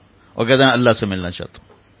 عمر، اور کہتے ہیں اللہ سے ملنا چاہتا ہوں.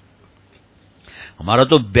 ہمارا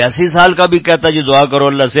تو 82 سال کا بھی کہتا جی دعا کرو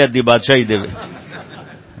اللہ سے ادی بادشاہی دے.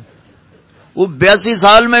 وہ 82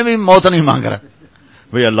 سال میں بھی موت نہیں مانگ رہا.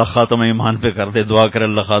 بھئی اللہ خاتم ایمان پہ کر دے، دعا کرے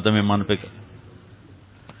اللہ خاتم ایمان پہ کر.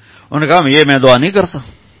 انہوں نے کہا یہ میں دعا نہیں کرتا،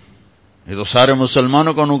 یہ تو سارے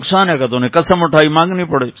مسلمانوں کا نقصان ہے. کہ تو انہیں قسم اٹھائی، مانگنی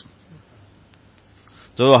پڑے.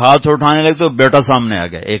 تو ہاتھ اٹھانے لگے تو بیٹا سامنے آ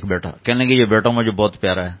گیا، ایک بیٹا. کہنے لگے یہ بیٹا مجھے بہت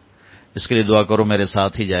پیارا ہے، اس کے لیے دعا کرو میرے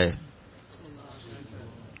ساتھ ہی جائے،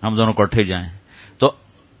 ہم دونوں اکٹھے جائیں. تو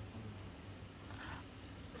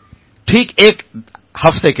ٹھیک 1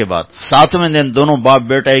 ہفتے کے بعد 7ویں دن دونوں باپ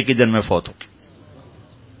بیٹا ایک ہی دن میں فوت ہو گئے.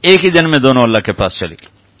 ایک ہی دن میں دونوں اللہ کے پاس چلے گئے.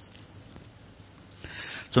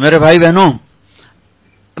 تو میرے بھائی بہنوں،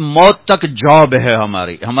 موت تک جاب ہے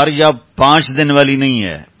ہماری جاب 5 دن والی نہیں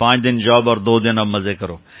ہے. 5 دن جاب اور 2 دن اب مزے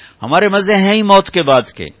کرو. ہمارے مزے ہیں ہی موت کے بعد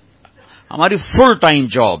کے. ہماری فل ٹائم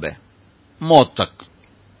جاب ہے موت تک.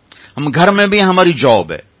 ہم گھر میں بھی ہماری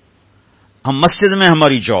جاب ہے، ہم مسجد میں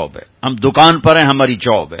ہماری جاب ہے، ہم دکان پر ہیں ہماری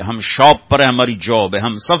جاب ہے، ہم شاپ پر ہیں ہماری جاب ہے،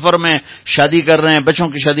 ہم سفر میں شادی کر رہے ہیں، بچوں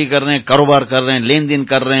کی شادی کر رہے ہیں، کاروبار کر رہے ہیں، لین دین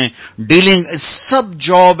کر رہے ہیں، ڈیلنگ، سب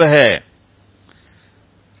جاب ہے.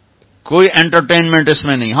 کوئی انٹرٹینمنٹ اس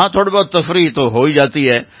میں نہیں. ہاں تھوڑی بہت تفریح تو ہو ہی جاتی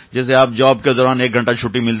ہے، جیسے آپ جاب کے دوران 1 گھنٹہ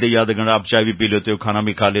چھٹی ملتی ہے، آدھا گھنٹہ آپ چائے بھی پی لیتے ہو، کھانا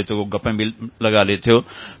بھی کھا لیتے ہو، گپیں بھی لگا لیتے ہو،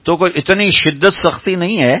 تو کوئی اتنی شدت سختی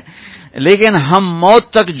نہیں ہے. لیکن ہم موت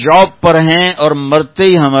تک جاب پر ہیں اور مرتے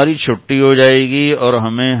ہی ہماری چھٹی ہو جائے گی اور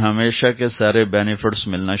ہمیں ہمیشہ کے سارے بینیفٹس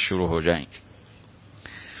ملنا شروع ہو جائیں گے.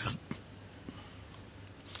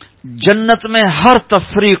 جنت میں ہر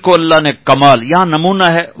تفریح کو اللہ نے کمال، یہاں نمونہ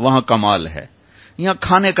ہے وہاں کمال ہے. یہاں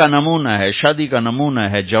کھانے کا نمونہ ہے، شادی کا نمونہ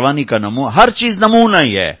ہے، جوانی کا نمونہ، ہر چیز نمونہ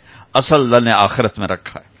ہی ہے. اصل اللہ نے آخرت میں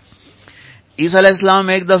رکھا ہے. عیسیٰ علیہ السلام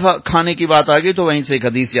ایک دفعہ کھانے کی بات آ گئی تو وہیں سے ایک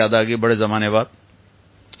حدیث یاد آ گئی بڑے زمانے بعد.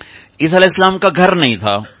 عیسیٰ علیہ السلام کا گھر نہیں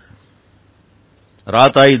تھا،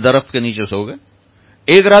 رات آئی درخت کے نیچے سو گئے.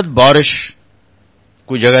 ایک رات بارش،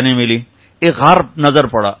 کوئی جگہ نہیں ملی، ایک غار نظر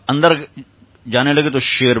پڑا، اندر جانے لگے تو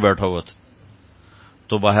شیر بیٹھا ہوا تھا،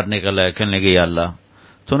 تو باہر نکل آئے، کہنے لگے یا اللہ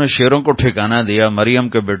تو نے شیروں کو ٹھکانہ دیا، مریم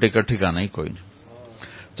کے بیٹے کا ٹھکانہ ہی کوئی نہیں۔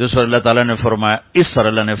 تو اس پر اللہ تعالیٰ نے فرمایا، اس پر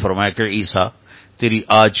اللہ نے فرمایا کہ عیسیٰ تیری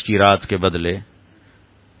آج کی رات کے بدلے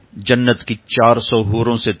جنت کی 400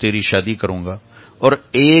 حوروں سے تیری شادی کروں گا اور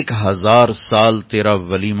 1000 سال تیرا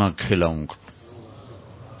ولیمہ کھلاؤں گا۔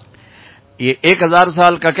 یہ 1000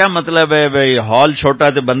 سال کا کیا مطلب ہے بھائی؟ ہال چھوٹا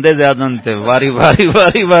تھے، بندے زیادہ نہیں تھے، واری واری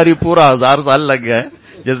واری واری پورا 1000 سال لگ گیا ہے۔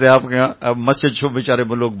 جیسے آپ کے اب مسجد چھو بیچارے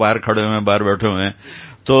لوگ باہر کھڑے ہوئے ہیں، باہر بیٹھے ہوئے ہیں،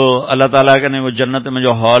 تو اللہ تعالیٰ نے وہ جنت میں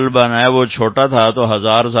جو ہال بنایا وہ چھوٹا تھا تو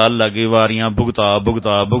 1000 سال لگی، واریاں بھگتا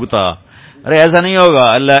بھگتا بھگتا۔ ارے ایسا نہیں ہوگا،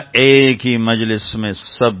 اللہ ایک ہی مجلس میں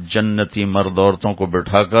سب جنتی مرد عورتوں کو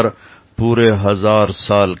بٹھا کر پورے 1000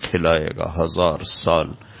 سال کھلائے گا، 1000 سال۔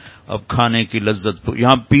 اب کھانے کی لذت،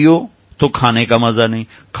 یہاں پیو تو کھانے کا مزہ نہیں،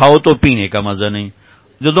 کھاؤ تو پینے کا مزہ نہیں۔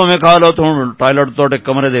 جدوں میں کھا لو تو ٹائلٹ تو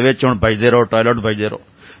کمرے دے وچ ہن بھجدے رہو، ٹائلٹ بھجدے رہو۔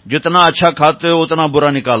 جتنا اچھا کھاتے ہو اتنا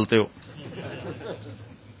برا نکالتے ہو۔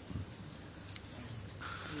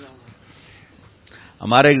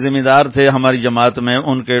 ہمارے ایک ذمہ دار تھے ہماری جماعت میں،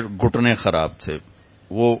 ان کے گھٹنے خراب تھے،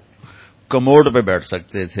 وہ کموڈ پہ بیٹھ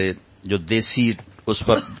سکتے تھے، جو دیسی اس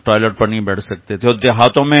پر ٹوائلٹ پر نہیں بیٹھ سکتے تھے، اور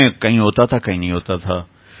دیہاتوں میں کہیں ہوتا تھا کہیں نہیں ہوتا تھا۔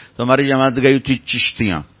 تو ہماری جماعت گئی تھی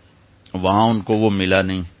چشتیاں، وہاں ان کو وہ ملا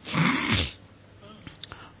نہیں،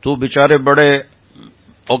 تو بیچارے بڑے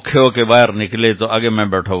اوکھے ہو کے باہر نکلے، تو آگے میں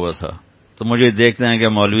بیٹھا ہوا تھا، تو مجھے دیکھتے ہیں کہ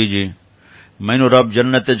مولوی جی مینو رب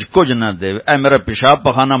جنت چ کچھ نہ دے، اے میرا پیشاب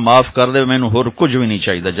پخانا معاف کر دے، مینو ہور کچھ بھی نہیں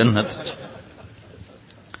چاہیے جنت۔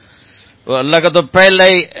 تو اللہ کا تو پہلے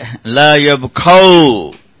ہی لا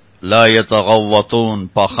یبخو لا یتغوطون،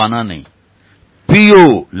 پاخانہ نہیں،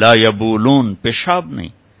 پیو لا یبولون، پیشاب نہیں۔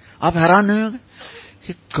 آپ حیران نہیں ہوں گے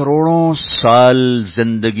کہ کروڑوں سال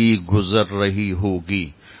زندگی گزر رہی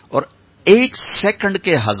ہوگی اور 1 سیکنڈ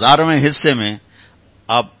کے 1000ویں حصے میں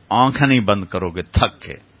آپ آنکھ نہیں بند کرو گے تھک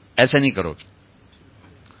کے، ایسے نہیں کرو گے،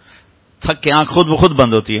 تھک کے آنکھ خود بخود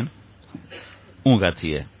بند ہوتی ہے نا، اونگ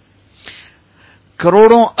آتی ہے۔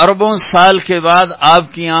 کروڑوں اربوں سال کے بعد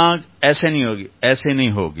آپ کی آنکھ ایسے نہیں ہوگی، ایسے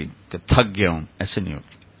نہیں ہوگی کہ تھک گیا ہوں، ایسے نہیں ہوگی۔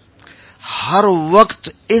 ہر وقت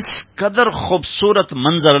اس قدر خوبصورت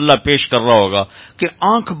منظر اللہ پیش کر رہا ہوگا کہ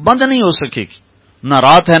آنکھ بند نہیں ہو سکے گی، نہ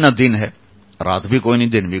رات ہے نہ دن ہے، رات بھی کوئی نہیں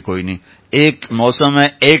دن بھی کوئی نہیں، ایک موسم ہے،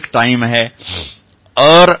 ایک ٹائم ہے،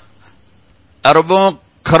 اور اربوں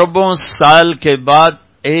خربوں سال کے بعد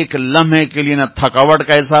ایک لمحے کے لیے نہ تھکاوٹ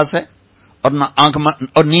کا احساس ہے اور نہ آنکھ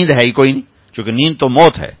اور نیند ہے ہی کوئی نہیں، چونکہ نیند تو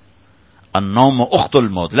موت ہے، النوم اخت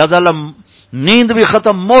الموت، لہذا نیند بھی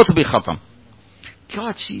ختم، موت بھی ختم۔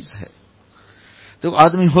 کیا چیز ہے؟ تو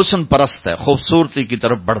آدمی حسن پرست ہے، خوبصورتی کی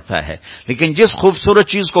طرف بڑھتا ہے، لیکن جس خوبصورت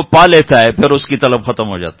چیز کو پا لیتا ہے پھر اس کی طلب ختم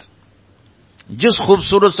ہو جاتی، جس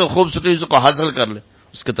خوبصورت سے خوبصورت چیز کو حاصل کر لے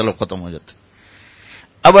اس کی طلب ختم ہو جاتی۔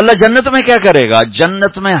 اب اللہ جنت میں کیا کرے گا؟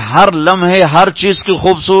 جنت میں ہر لمحے ہر چیز کی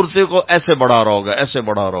خوبصورتی کو ایسے بڑھا رہا ہوگا، ایسے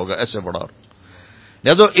بڑھا رہا ہوگا، ایسے بڑھا رہا ہوگا،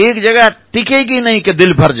 یا تو ایک جگہ ٹکے گی نہیں کہ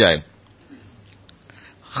دل بھر جائے۔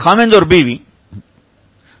 خاوند اور بیوی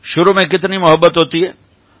شروع میں کتنی محبت ہوتی ہے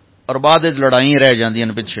اور بعد لڑائیں رہ جاندی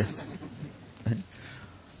ہیں پیچھے۔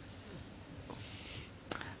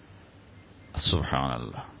 سبحان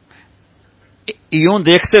اللہ۔ یوں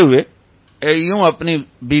دیکھتے ہوئے یوں اپنی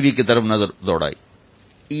بیوی کی طرف نظر دوڑائی،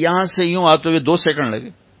 یہاں سے یوں آتے ہوئے 2 سیکنڈ لگے،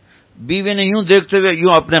 بیوی نے یوں دیکھتے ہوئے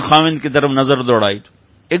یوں اپنے خاوند کی طرف نظر دوڑائی،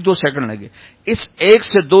 1-2 سیکنڈ لگے۔ اس 1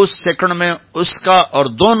 سے 2 سیکنڈ میں اس کا اور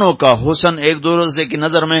دونوں کا حسن ایک دوسرے کی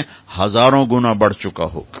نظر میں 1000 گنا بڑھ چکا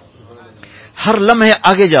ہوگا، ہر لمحے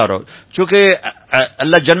آگے جا رہا ہو۔ چونکہ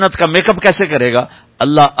اللہ جنت کا میک اپ کیسے کرے گا؟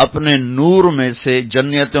 اللہ اپنے نور میں سے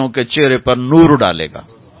جنتیوں کے چہرے پر نور ڈالے گا،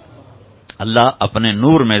 اللہ اپنے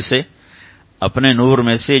نور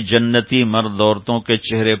میں سے جنتی مرد عورتوں کے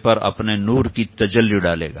چہرے پر اپنے نور کی تجلی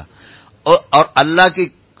ڈالے گا، اور اللہ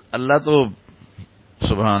تو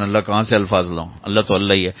سبحان اللہ، کہاں سے الفاظ لاؤں، اللہ تو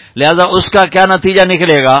اللہ ہی ہے، لہذا اس کا کیا نتیجہ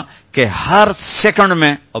نکلے گا کہ ہر سیکنڈ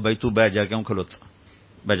میں، اور بھائی تو بیٹھ جا، کیوں کھلوتا،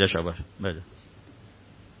 بیٹھ جا، شاباش بیٹھ جا،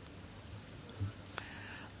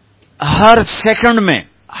 ہر سیکنڈ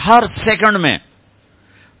میں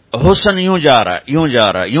حسن یوں جا رہا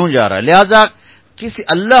ہے، لہذا کسی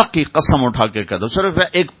اللہ کی قسم اٹھا کے کہہ دو، صرف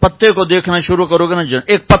ایک پتے کو دیکھنا شروع کرو گے نا،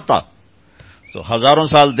 ایک پتا تو 1000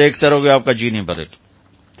 سال دیکھتے رہو گے، آپ کا جی نہیں بھرے گا،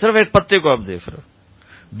 صرف ایک پتے کو آپ دیکھ رہے ہو،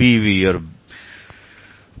 بیوی اور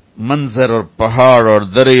منظر اور پہاڑ اور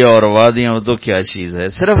دریا اور وادیاں، وہ تو کیا چیز ہے،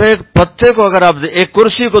 صرف ایک پتے کو اگر آپ ایک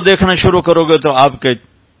کرسی کو دیکھنا شروع کرو گے تو آپ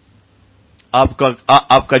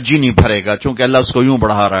کا جی نہیں بھرے گا، چونکہ اللہ اس کو یوں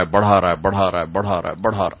بڑھا رہا ہے۔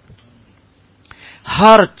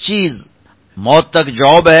 ہر چیز موت تک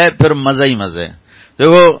جاب ہے، پھر مزہ ہی مزے.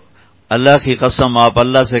 دیکھو اللہ کی قسم، آپ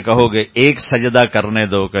اللہ سے کہو گے ایک سجدہ کرنے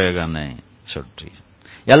دو، کہے گا نہیں چھٹی ہے.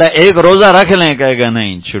 یا اللہ ایک روزہ رکھ لیں، کہے گا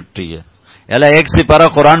نہیں چھٹی ہے. یا اللہ ایک سپارہ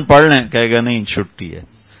قرآن پڑھ لیں، کہے گا نہیں چھٹی ہے.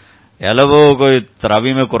 یا اللہ وہ کوئی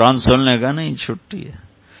تراویح میں قرآن سن لے گا، نہیں چھٹی ہے.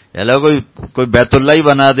 یا اللہ کوئی بیت اللہ ہی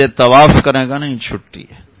بنا دے، طواف کرے گا، نہیں چھٹی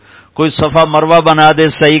ہے. کوئی صفا مروہ بنا دے،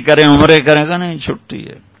 صحیح کریں، عمرے کرے گا، نہیں چھٹی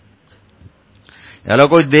ہے. یا اللہ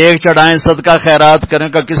کوئی دیگ چڑھائیں، صدقہ خیرات کریں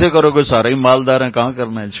گا، کسے کرو گے، سارے ہی مالدار ہیں، کہاں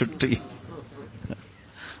کرنا ہے چھٹی.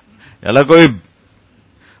 یا اللہ کوئی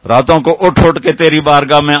راتوں کو اٹھ کے تیری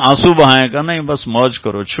بارگاہ میں آنسو بہائیں گا، نہیں بس موج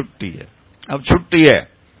کرو، چھٹی ہے. اب چھٹی ہے.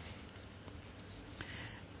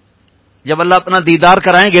 جب اللہ اپنا دیدار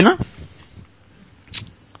کرائیں گے نا،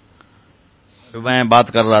 میں بات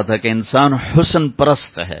کر رہا تھا کہ انسان حسن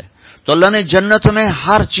پرست ہے، تو اللہ نے جنت میں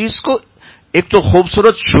ہر چیز کو ایک تو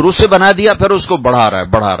خوبصورت شروع سے بنا دیا، پھر اس کو بڑھا رہا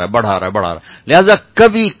ہے. لہذا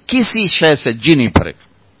کبھی کسی شے سے جی نہیں پھرے.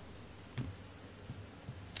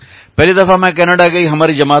 پہلی دفعہ میں کینیڈا گئی،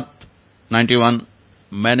 ہماری جماعت 91،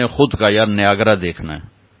 میں نے خود کہا یار نیاگرا دیکھنا ہے،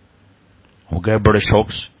 ہو گئے بڑے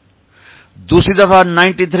شوق سے. دوسری دفعہ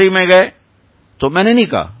 93 میں گئے تو میں نے نہیں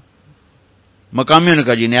کہا، مقامیوں نے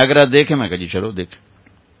کہا جی نیاگرا دیکھیں، میں کہا جی چلو دیکھیں.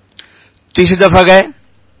 تیسری دفعہ گئے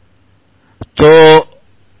تو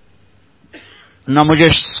نہ مجھے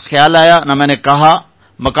خیال آیا، نہ میں نے کہا.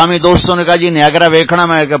 مقامی دوستوں نے کہا جی نیاگرا ویکھنا،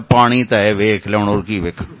 میں کہا پانی تا ہے ویکھ لے اور کی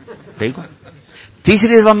ویکھ. ٹھیک.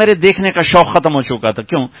 تیسری دفعہ میرے دیکھنے کا شوق ختم ہو چکا تھا.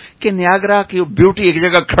 کیوں کہ نیاگرا کی بیوٹی ایک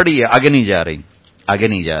جگہ کھڑی ہے، آگے نہیں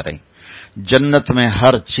جا رہی. جنت میں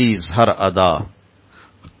ہر چیز، ہر ادا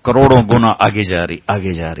کروڑوں گنا آگے جا رہی.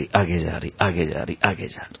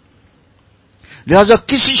 لہذا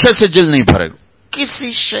کسی شے سے دل نہیں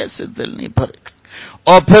بھرے گا،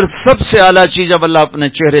 اور پھر سب سے اعلیٰ چیز جب اللہ اپنے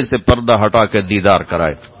چہرے سے پردہ ہٹا کے دیدار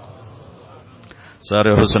کرائے،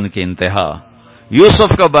 سارے حسن کی انتہا.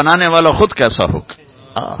 یوسف کا بنانے والا خود کیسا ہوگا،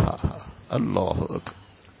 اللہ اکبر.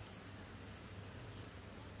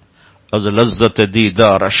 از لذت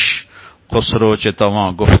دیدارش خسرو چتواں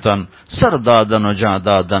گفتن سر دادن و جاں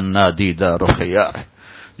دادن نادیدہ رخیار.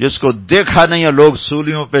 جس کو دیکھا نہیں ہے لوگ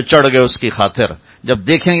سولیوں پہ چڑھ گئے اس کی خاطر، جب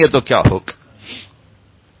دیکھیں گے تو کیا ہوگا.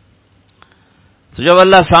 تو جب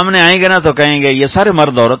اللہ سامنے آئیں گے نا تو کہیں گے یہ سارے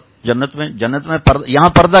مرد عورت جنت میں پردہ. یہاں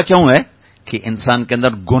پردہ کیوں ہے کہ انسان کے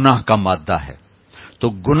اندر گناہ کا مادہ ہے، تو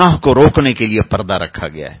گناہ کو روکنے کے لیے پردہ رکھا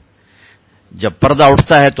گیا ہے. جب پردہ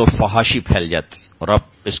اٹھتا ہے تو فحاشی پھیل جاتی، اور اب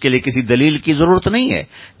اس کے لیے کسی دلیل کی ضرورت نہیں ہے.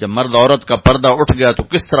 جب مرد عورت کا پردہ اٹھ گیا تو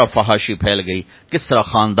کس طرح فحاشی پھیل گئی، کس طرح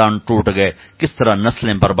خاندان ٹوٹ گئے، کس طرح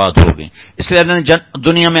نسلیں برباد ہو گئیں. اس لیے اللہ نے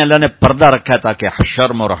دنیا میں اللہ نے پردہ رکھا ہے تاکہ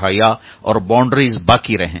شرم اور حیا اور باؤنڈریز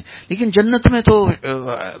باقی رہیں. لیکن جنت میں تو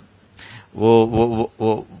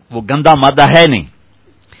وہ گندا مادہ ہے نہیں،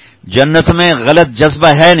 جنت میں غلط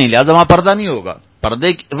جذبہ ہے نہیں، لہذا وہاں پردہ نہیں ہوگا.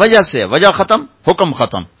 پردے کی وجہ سے وجہ ختم، حکم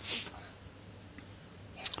ختم.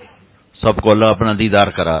 سب کو اللہ اپنا دیدار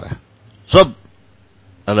کرا رہا ہے، سب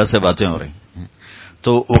اللہ سے باتیں ہو رہی ہیں.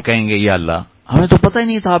 تو وہ کہیں گے یا اللہ ہمیں تو پتہ ہی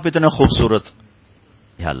نہیں تھا آپ اتنے خوبصورت.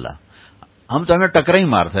 یا اللہ ہم تو ہمیں ٹکرے ہی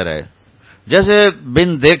مارتے رہے، جیسے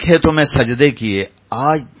بن دیکھے تمہیں سجدے کیے،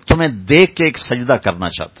 آج تمہیں دیکھ کے ایک سجدہ کرنا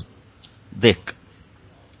چاہتا. دیکھ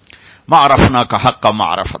ما عرفنا کا حق کا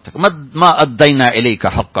معرفتک ما ادینا الیک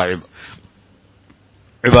حق کا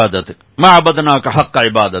عبادت، ما عبدنا کا حق کا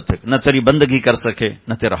عبادت، نہ تیری بندگی کر سکے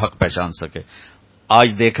نہ تیرا حق پہچان سکے. آج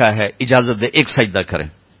دیکھا ہے، اجازت دے ایک سجدہ کریں.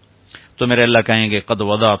 تو میرے اللہ کہیں گے قد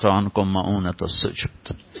وضعت عنکم مؤونۃ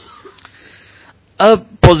السجود. اب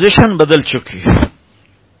پوزیشن بدل چکی ہے.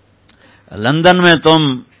 لندن میں تم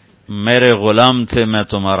میرے غلام تھے، میں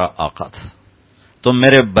تمہارا آقا تھا. تم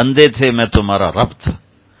میرے بندے تھے، میں تمہارا رب تھا.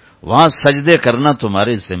 وہاں سجدے کرنا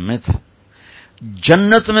تمہارے ذمے تھا.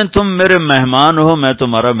 جنت میں تم میرے مہمان ہو، میں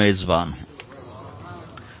تمہارا میزبان ہوں.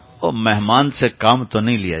 اور مہمان سے کام تو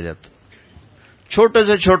نہیں لیا جاتا. چھوٹے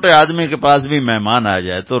سے چھوٹے آدمی کے پاس بھی مہمان آ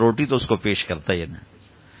جائے تو روٹی تو اس کو پیش کرتا ہی نہیں،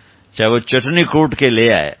 چاہے وہ چٹنی کوٹ کے لے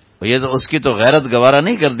آئے. یہ تو اس کی تو غیرت گوارا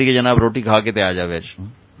نہیں کرتی کہ جناب روٹی کھا کے تے آ جاوے.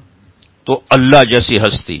 تو اللہ جیسی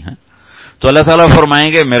ہستی ہیں. تو اللہ تعالیٰ فرمائیں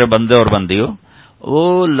گے میرے بندے اور بندیوں،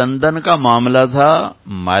 وہ لندن کا معاملہ تھا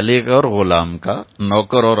مالک اور غلام کا،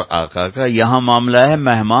 نوکر اور آقا کا. یہاں معاملہ ہے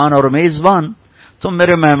مہمان اور میزبان. تم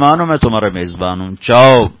میرے مہمان ہو، میں تمہارا میزبان ہوں.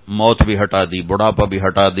 چاہو موت بھی ہٹا دی، بڑھاپا بھی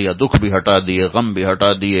ہٹا دیا، دکھ بھی ہٹا دیے، غم بھی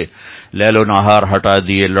ہٹا دیے، لیل و نہار ہٹا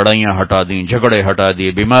دیے، لڑائیاں ہٹا دیں، جھگڑے ہٹا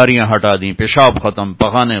دیے، بیماریاں ہٹا دیں، پیشاب ختم،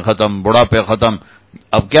 پخانے ختم، بڑھاپے ختم.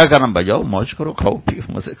 اب کیا کرنا، بجاؤ موج کرو، کھاؤ پیو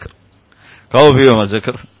مزے کرو، کھاؤ پیو مزے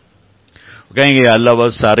کرو. کہیں گے اللہ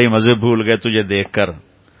بس سارے مزے بھول گئے تجھے دیکھ کر،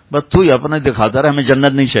 بس تو ہی اپنا دکھاتا رہا، ہمیں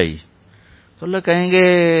جنت نہیں چاہیے. تو اللہ کہیں گے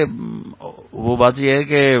وہ بات یہ ہے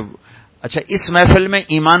کہ اچھا اس محفل میں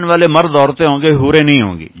ایمان والے مرد عورتیں ہوں گے، حوریں نہیں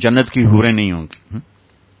ہوں گی، جنت کی حوریں نہیں ہوں گی،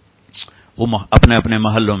 وہ اپنے اپنے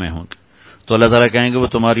محلوں میں ہوں گے. تو اللہ تعالیٰ کہیں گے وہ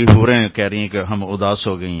تمہاری حوریں کہہ رہی ہیں کہ ہم اداس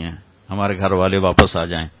ہو گئی ہیں، ہمارے گھر والے واپس آ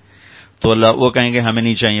جائیں. تو اللہ وہ کہیں گے ہمیں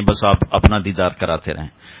نہیں چاہیے، بس آپ اپنا دیدار کراتے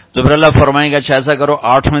رہیں. تو پھر اللہ فرمائیں گے اچھا ایسا کرو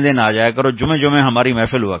 8ویں دن آ جایا کرو، جمعے جمعے ہماری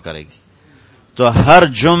محفل ہوا کرے گی. تو ہر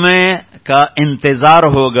جمعے کا انتظار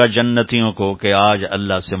ہوگا جنتیوں کو کہ آج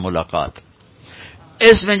اللہ سے ملاقات.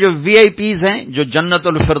 اس میں جو وی آئی پیز ہیں، جو جنت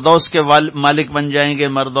الفردوس کے مالک بن جائیں گے،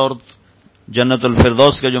 مرد اور جنت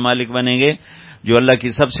الفردوس کے جو مالک بنیں گے، جو اللہ کی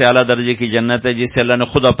سب سے اعلیٰ درجے کی جنت ہے جسے اللہ نے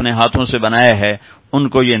خود اپنے ہاتھوں سے بنایا ہے، ان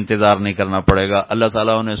کو یہ انتظار نہیں کرنا پڑے گا. اللہ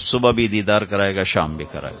تعالیٰ انہیں صبح بھی دیدار کرائے گا، شام بھی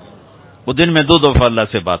کرائے گا. وہ دن میں 2 دفعہ اللہ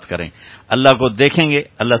سے بات کریں، اللہ کو دیکھیں گے،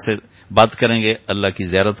 اللہ سے بات کریں گے، اللہ کی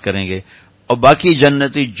زیارت کریں گے. اور باقی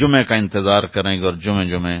جنتی جمعے کا انتظار کریں گے اور جمعے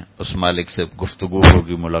جمعے اس مالک سے گفتگو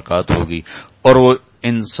ہوگی، ملاقات ہوگی، اور وہ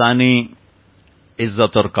انسانی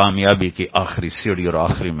عزت اور کامیابی کی آخری سیڑھی اور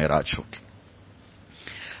آخری معراج ہوگی.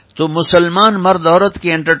 تو مسلمان مرد عورت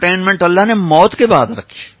کی انٹرٹینمنٹ اللہ نے موت کے بعد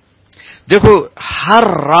رکھی. دیکھو ہر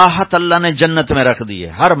راحت اللہ نے جنت میں رکھ دی ہے،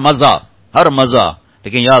 ہر مزہ،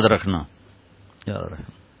 لیکن یاد رکھنا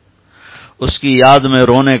اس کی یاد میں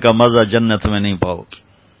رونے کا مزہ جنت میں نہیں پاؤ گے.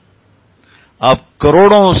 آپ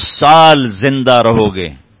کروڑوں سال زندہ رہو گے،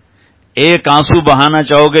 ایک آنسو بہانا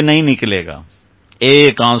چاہو گے نہیں نکلے گا،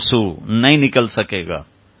 ایک آنسو نہیں نکل سکے گا.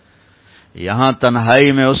 یہاں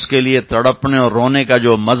تنہائی میں اس کے لیے تڑپنے اور رونے کا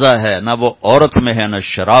جو مزہ ہے، نہ وہ عورت میں ہے، نہ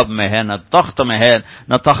شراب میں ہے، نہ تخت میں ہے،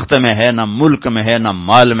 نہ تخت میں ہے، نہ ملک میں ہے، نہ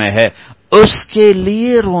مال میں ہے. اس کے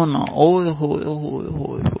لیے رونا، اوئے ہوئے ہوئے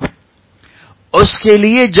ہوئے ہوئے، اس کے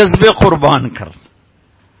لیے جذبے قربان کرنا،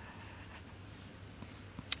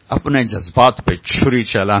 اپنے جذبات پہ چھری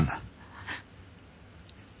چلانا.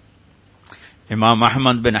 امام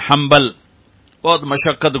احمد بن حنبل بہت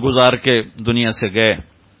مشقت گزار کے دنیا سے گئے،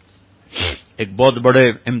 ایک بہت بڑے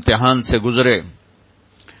امتحان سے گزرے،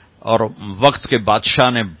 اور وقت کے بادشاہ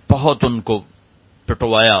نے بہت ان کو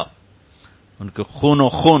پٹوایا، ان کے خون و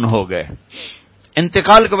خون ہو گئے.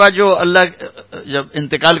 انتقال کے بعد جب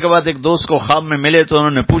انتقال کے بعد ایک دوست کو خواب میں ملے تو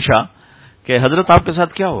انہوں نے پوچھا کہ حضرت آپ کے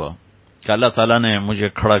ساتھ کیا ہوا؟ کہ اللہ تعالیٰ نے مجھے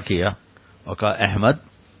کھڑا کیا اور کہا احمد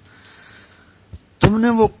تم نے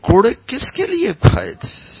وہ کوڑے کس کے لیے کھائے تھے؟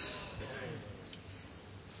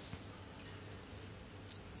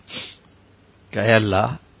 کہ اے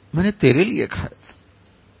اللہ میں نے تیرے لیے کھائے تھے.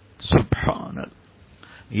 سبحان اللہ،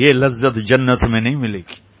 یہ لذت جنت میں نہیں ملے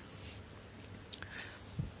گی.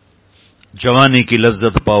 جوانی کی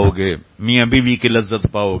لذت پاؤ گے، میاں بیوی کی لذت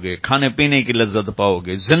پاؤ گے، کھانے پینے کی لذت پاؤ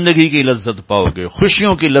گے، زندگی کی لذت پاؤ گے،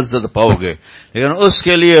 خوشیوں کی لذت پاؤ گے، لیکن اس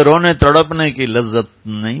کے لیے رونے تڑپنے کی لذت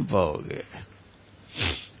نہیں پاؤ گے.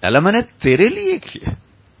 اللہ میں نے تیرے لیے کیا.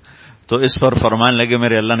 تو اس پر فرمان لگے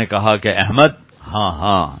میرے اللہ نے کہا کہ احمد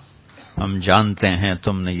ہاں ہم جانتے ہیں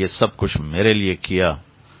تم نے یہ سب کچھ میرے لیے کیا.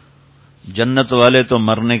 جنت والے تو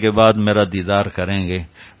مرنے کے بعد میرا دیدار کریں گے،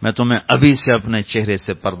 میں تمہیں ابھی سے اپنے چہرے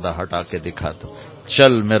سے پردہ ہٹا کے دکھاتا ہوں،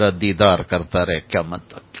 چل میرا دیدار کرتا رہے قیامت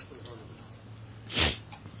تک.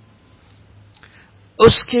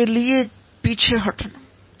 اس کے لیے پیچھے ہٹنا،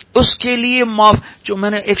 اس کے لیے معاف. جو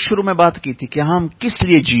میں نے ایک شروع میں بات کی تھی کہ ہم کس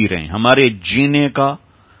لیے جی رہے ہیں، ہمارے جینے کا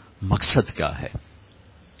مقصد کیا ہے،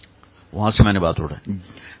 وہاں سے میں نے بات اٹھائی.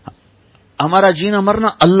 ہمارا جینا مرنا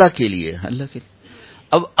اللہ کے لیے، اللہ کے لیے.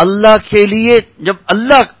 اب اللہ کے لیے جب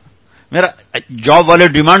اللہ میرا جاب والے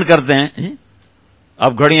ڈیمانڈ کرتے ہیں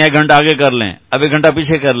آپ گھڑیاں 1 گھنٹہ آگے کر لیں، اب 1 گھنٹہ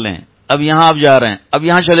پیچھے کر لیں، اب یہاں آپ جا رہے ہیں، اب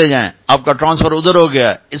یہاں چلے جائیں، آپ کا ٹرانسفر ادھر ہو گیا،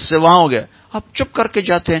 اس سے وہاں ہو گیا، آپ چپ کر کے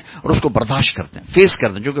جاتے ہیں اور اس کو برداشت کرتے ہیں، فیس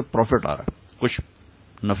کرتے ہیں، جو کہ پروفٹ آ رہا ہے، کچھ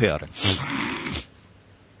نفع آ رہا ہے.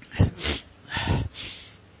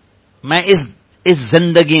 میں اس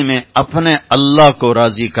زندگی میں اپنے اللہ کو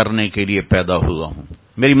راضی کرنے کے لیے پیدا ہوا ہوں.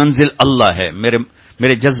 میری منزل اللہ ہے،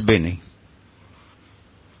 میرے جذبے نہیں،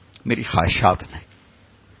 میری خواہشات نہیں.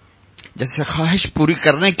 جیسے خواہش پوری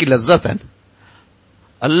کرنے کی لذت ہے نا،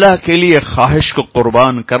 اللہ کے لیے خواہش کو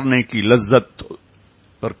قربان کرنے کی لذت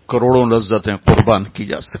پر کروڑوں لذتیں قربان کی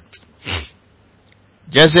جا سکتی.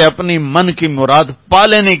 جیسے اپنی من کی مراد پا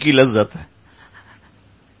لینے کی لذت ہے،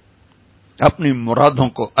 اپنی مرادوں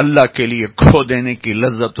کو اللہ کے لیے کھو دینے کی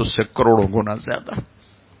لذت اس سے کروڑوں گنا زیادہ.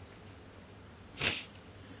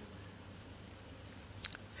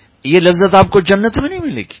 یہ لذت آپ کو جنت میں نہیں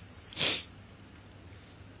ملے گی.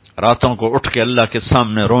 راتوں کو اٹھ کے اللہ کے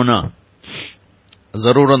سامنے رونا،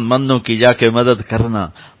 ضرورت مندوں کی جا کے مدد کرنا،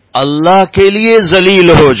 اللہ کے لیے ذلیل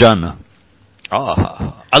ہو جانا،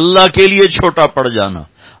 اللہ کے لیے چھوٹا پڑ جانا،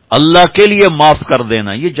 اللہ کے لیے معاف کر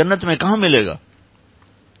دینا، یہ جنت میں کہاں ملے گا؟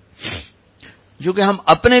 جو کہ ہم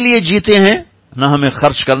اپنے لیے جیتے ہیں، نہ ہمیں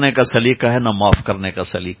خرچ کرنے کا سلیقہ ہے، نہ معاف کرنے کا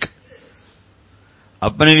سلیقہ۔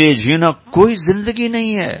 اپنے لیے جینا کوئی زندگی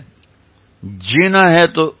نہیں ہے۔ جینا ہے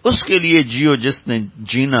تو اس کے لیے جیو جس نے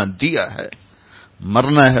جینا دیا ہے،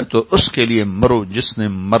 مرنا ہے تو اس کے لیے مرو جس نے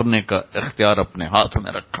مرنے کا اختیار اپنے ہاتھ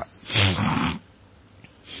میں رکھا۔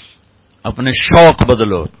 اپنے شوق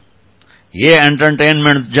بدلو۔ یہ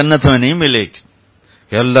انٹرٹینمنٹ جنت میں نہیں ملے گی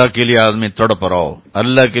کہ اللہ کے لیے آدمی تڑپ رہا ہو،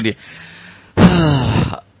 اللہ کے لیے۔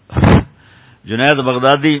 جنید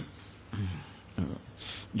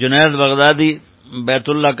بغدادی بیت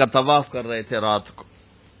اللہ کا طواف کر رہے تھے رات کو۔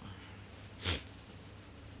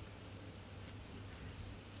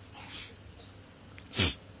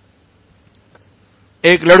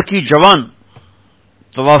 ایک لڑکی جوان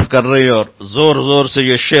طواف کر رہی اور زور زور سے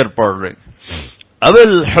یہ شعر پڑھ رہی، اب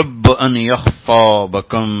الحب ان يخفى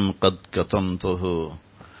بكم قد كتمته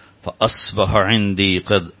فاصبح عندي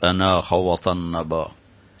قد اناخ وطنبا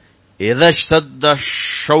اذا اشتد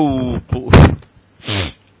الشوق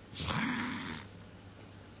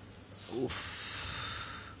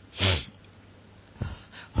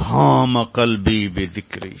هام قلبي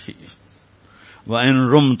بذكره وإن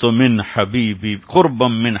رمت من حبيبي قربا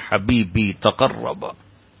من حبيبي تقربا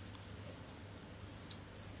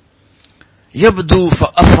يبدو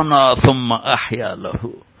فأفنى ثم أحيا له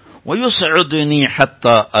ويسعدني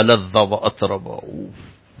حتى ألذ وأطرب۔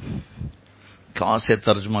 کہاں سے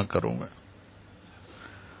ترجمہ کروں گا؟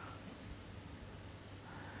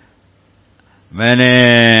 میں نے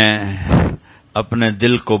اپنے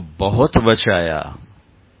دل کو بہت بچایا،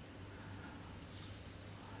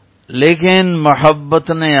 لیکن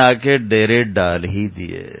محبت نے آ کے ڈیرے ڈال ہی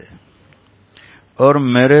دیے اور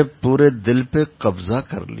میرے پورے دل پہ قبضہ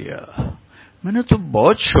کر لیا۔ میں نے تو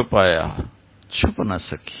بہت چھپایا، چھپ نہ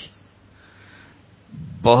سکی،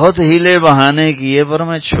 بہت ہیلے بہانے کیے پر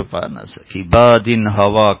میں چھپا نہ سکی۔ بادن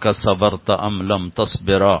ہوا کا صبرت ام لم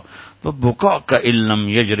تصبرا وبکا کا علم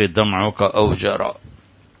یجر دمع کا اوجرا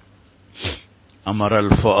امر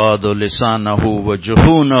الفؤاد لسانہ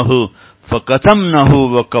وجفونہ فکتمنہ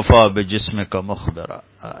وکفا بجسم کا مخبرا۔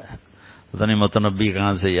 پتہ نہیں متنبی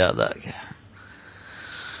کہاں سے یاد آ گیا۔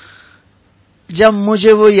 جب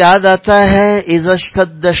مجھے وہ یاد آتا ہے، اذا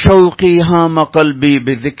اشتد شوقی ہام قلبی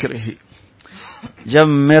بذکرہ، جب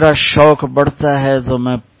میرا شوق بڑھتا ہے تو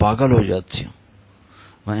میں پاگل ہو جاتی ہوں۔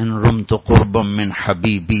 وَإِن رُمْتُ قُرْبًا مِّنْ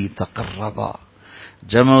حَبِيبِي تَقَرَّبًا،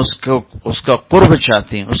 جب میں اس کا قرب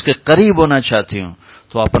چاہتی ہوں، اس کے قریب ہونا چاہتی ہوں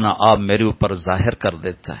تو اپنا آپ میرے اوپر ظاہر کر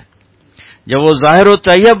دیتا ہے۔ جب وہ ظاہر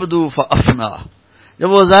ہوتا ہے یبدو فافنا، جب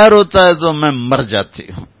وہ ظاہر ہوتا ہے تو میں مر جاتی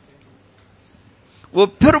ہوں۔ وہ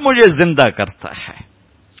پھر مجھے زندہ کرتا ہے،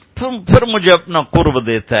 پھر مجھے اپنا قرب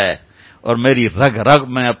دیتا ہے اور میری رگ رگ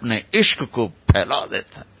میں اپنے عشق کو پھیلا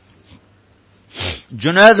دیتا ہے۔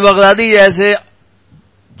 جنید بغدادی جیسے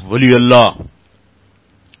ولی اللہ،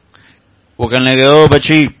 وہ کہنے لگے، او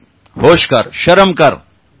بچی ہوش کر، شرم کر،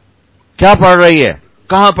 کیا پڑھ رہی ہے،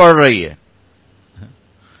 کہاں پڑھ رہی ہے؟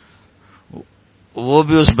 وہ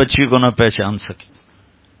بھی اس بچی کو نہ پہچان سکی۔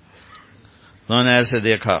 انہوں نے ایسے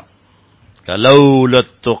دیکھا کہ لولا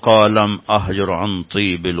التقى لم اهجر عن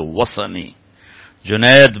طيب الوصن،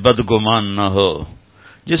 جنید بدگمان نہ ہو،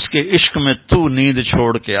 جس کے عشق میں تو نیند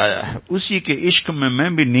چھوڑ کے آیا ہے اسی کے عشق میں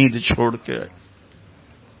بھی نیند چھوڑ کے آیا۔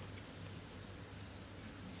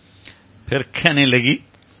 پھر کہنے لگی،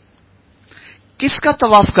 کس کا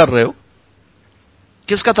طواف کر رہے ہو،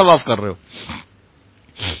 کس کا طواف کر رہے ہو؟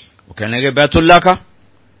 وہ کہنے لگے بیت اللہ کا۔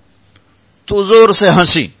 تو زور سے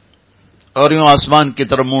ہنسی اور یوں آسمان کی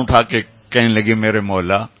طرف منہ اٹھا کے کہنے لگی، میرے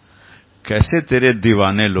مولا کیسے تیرے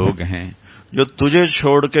دیوانے لوگ ہیں جو تجھے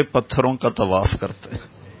چھوڑ کے پتھروں کا طواف کرتے۔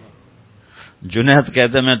 جنید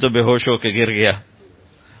کہتے میں تو بے ہوش ہو کے گر گیا،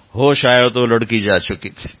 ہوش آیا تو لڑکی جا چکی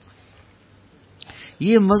تھی۔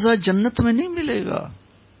 یہ مزہ جنت میں نہیں ملے گا۔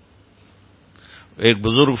 ایک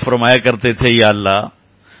بزرگ فرمایا کرتے تھے، یا اللہ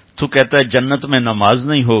تو کہتا ہے جنت میں نماز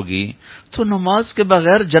نہیں ہوگی، تو نماز کے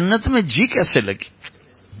بغیر جنت میں جی کیسے لگی؟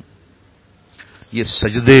 یہ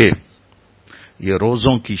سجدے، یہ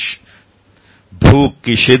روزوں کی بھوک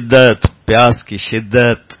کی شدت، پیاس کی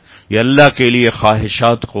شدت، یہ اللہ کے لیے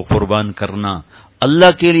خواہشات کو قربان کرنا،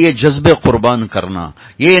 اللہ کے لیے جذبے قربان کرنا،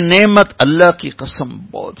 یہ نعمت اللہ کی قسم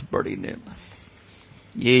بہت بڑی نعمت،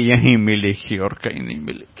 یہ یہیں ملے گی اور کہیں نہیں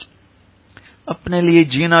ملے گی۔ اپنے لیے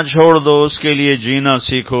جینا چھوڑ دو، اس کے لیے جینا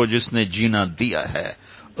سیکھو جس نے جینا دیا ہے،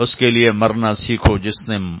 اس کے لیے مرنا سیکھو جس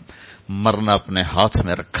نے مرنا اپنے ہاتھ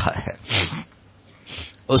میں رکھا ہے۔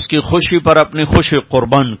 اس کی خوشی پر اپنی خوشی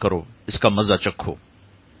قربان کرو، اس کا مزہ چکھو۔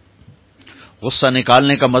 غصہ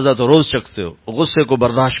نکالنے کا مزہ تو روز چکھتے ہو، غصے کو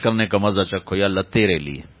برداشت کرنے کا مزہ چکھو، یا اللہ تیرے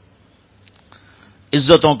لیے،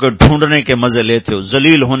 عزتوں کو ڈھونڈنے کے مزے لیتے ہو،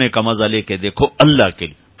 ذلیل ہونے کا مزہ لے کے دیکھو اللہ کے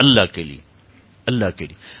لیے، اللہ کے لیے، اللہ کے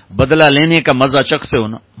لیے۔ بدلہ لینے کا مزہ چکھتے ہو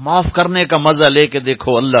نا، معاف کرنے کا مزہ لے کے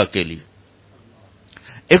دیکھو اللہ کے لیے۔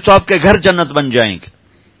 ایک تو آپ کے گھر جنت بن جائیں گے۔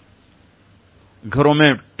 گھروں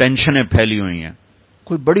میں ٹینشنیں پھیلی ہوئی ہیں،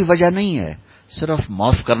 کوئی بڑی وجہ نہیں ہے، صرف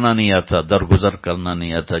معاف کرنا نہیں آتا، درگزر کرنا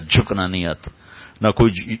نہیں آتا، جھکنا نہیں آتا، نہ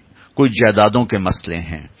کوئی جائیدادوں کے مسئلے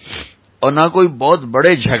ہیں اور نہ کوئی بہت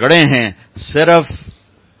بڑے جھگڑے ہیں، صرف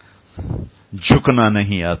جھکنا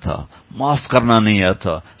نہیں آتا، معاف کرنا نہیں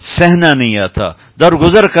آتا، سہنا نہیں آتا،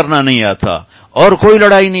 درگزر کرنا نہیں آتا، اور کوئی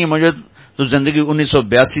لڑائی نہیں۔ مجھے تو زندگی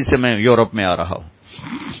 1982 سے میں یورپ میں آ رہا ہوں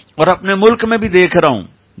اور اپنے ملک میں بھی دیکھ رہا ہوں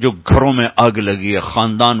جو گھروں میں آگ لگی ہے،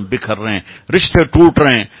 خاندان بکھر رہے ہیں، رشتے ٹوٹ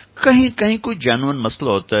رہے ہیں، کہیں کہیں کوئی جینوئن مسئلہ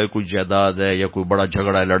ہوتا ہے، کوئی جائیداد ہے یا کوئی بڑا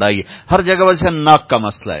جھگڑا ہے، لڑائی ہے، ہر جگہ ویسے ناک کا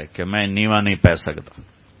مسئلہ ہے کہ میں نیوا نہیں پہ سکتا۔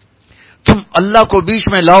 تم اللہ کو بیچ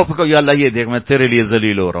میں لاؤ، پھر یا اللہ یہ دیکھ میں تیرے لیے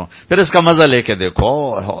ذلیل ہو رہا ہوں، پھر اس کا مزہ لے کے دیکھو،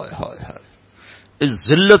 ہائے ہائے ہائے، اس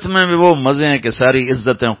ذلت میں بھی وہ مزے ہیں کہ ساری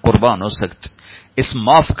عزتیں قربان ہو سکتی، اس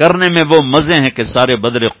معاف کرنے میں وہ مزے ہیں کہ سارے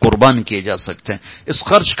بدلے قربان کیے جا سکتے ہیں، اس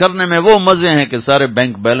خرچ کرنے میں وہ مزے ہیں کہ سارے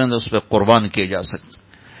بینک بیلنس اس پہ قربان کیے جا سکتے ہیں۔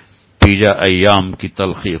 پیجا ایام کی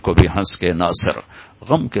تلخی کو بھی ہنس کے ناصر،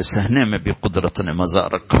 غم کے سہنے میں بھی قدرت نے مزہ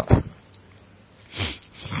رکھا۔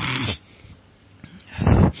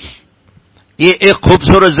 یہ ایک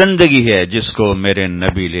خوبصورت زندگی ہے جس کو میرے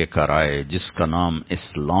نبی لے کر آئے، جس کا نام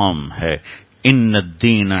اسلام ہے۔ ان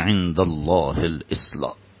الدین عند اللہ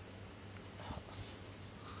الاسلام۔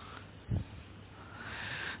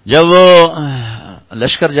 جب وہ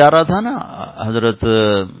لشکر جا رہا تھا نا، حضرت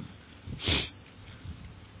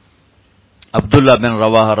عبداللہ بن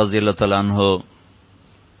رواحہ رضی اللہ تعالیٰ عنہ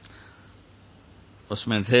اس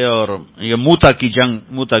میں تھے، اور یہ موتا کی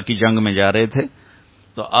جنگ میں جا رہے تھے،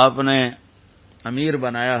 تو آپ نے امیر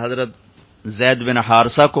بنایا حضرت زید بن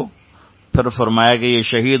حارثہ کو، پھر فرمایا کہ یہ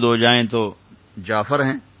شہید ہو جائیں تو جعفر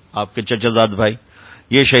ہیں آپ کے چچا زاد بھائی،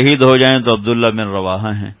 یہ شہید ہو جائیں تو عبداللہ بن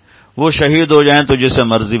رواحہ ہیں، وہ شہید ہو جائیں تو جسے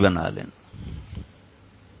مرضی بنا لیں۔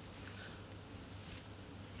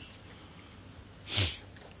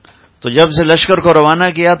 تو جب سے لشکر کو روانہ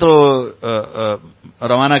کیا تو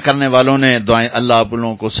روانہ کرنے والوں نے دعائیں، اللہ آپ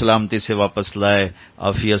لوگوں کو سلامتی سے واپس لائے،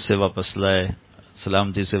 عافیت سے واپس لائے،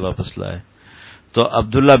 سلامتی سے واپس لائے۔ تو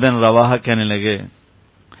عبداللہ بن رواحہ کہنے لگے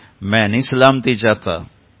میں نہیں سلامتی چاہتا،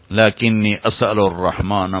 لیکنی اسأل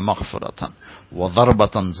الرحمن مغفرۃ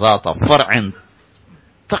وضربۃ ذات فرع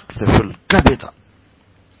تقذف الکبد۔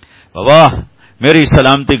 بابا میری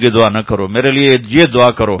سلامتی کی دعا نہ کرو، میرے لیے یہ دعا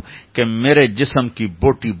کرو کہ میرے جسم کی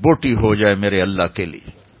بوٹی بوٹی ہو جائے میرے اللہ کے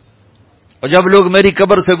لیے، اور جب لوگ میری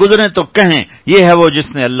قبر سے گزریں تو کہیں یہ ہے وہ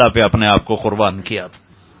جس نے اللہ پہ اپنے آپ کو قربان کیا تھا۔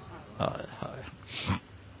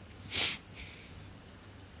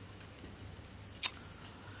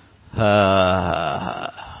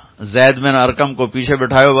 زید بن ارقم کو پیچھے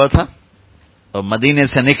بٹھایا ہوا تھا اور مدینے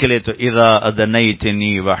سے نکلے تو اذا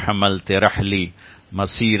ادنیتنی وحملت رحلی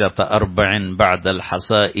مسیرت 40 بعد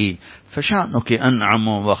الحساء فشانك انعم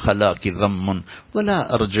وخلاك ذم ولا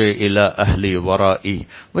ارجع الى اهلي ورائي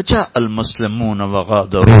وجاء المسلمون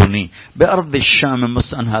وغادروني بارض الشام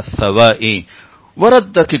مسأنها الثوائي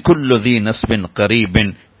وردك كل ذي نسب قريب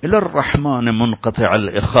الى الرحمن منقطع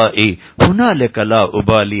الاخاء هنالك لا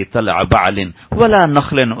ابالي طلع بعل ولا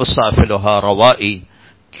نخل اصافلها روائي۔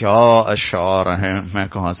 کیا اشعار ہیں، میں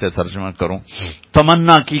کہاں سے ترجمہ کروں۔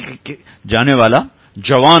 تمنا کی جانے والا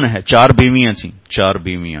جوان ہے، 4 بیویاں تھیں، 4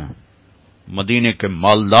 بیویاں، مدینے کے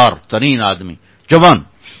مالدار ترین آدمی، جوان،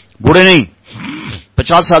 بوڑھے نہیں،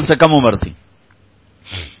 50 سال سے کم عمر تھی،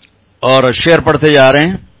 اور شعر پڑھتے جا رہے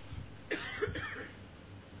ہیں۔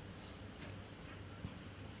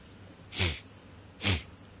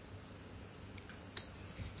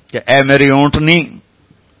 کہ اے میری اونٹنی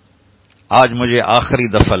آج مجھے آخری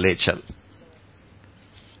دفعہ لے چل،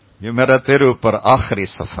 یہ میرا تیرے اوپر آخری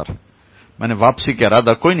سفر، میں نے واپسی کا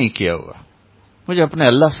ارادہ کوئی نہیں کیا ہوا، مجھے اپنے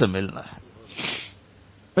اللہ سے ملنا ہے،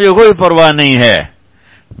 مجھے کوئی پرواہ نہیں ہے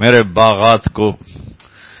میرے باغات کو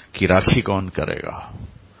کی راکھی کون کرے گا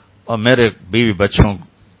اور میرے بیوی بچوں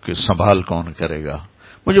کی سنبھال کون کرے گا،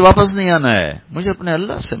 مجھے واپس نہیں آنا ہے، مجھے اپنے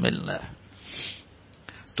اللہ سے ملنا ہے۔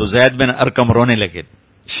 تو زید بن ارقم رونے لگے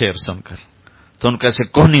شعر سن کر، تو ان کو ایسے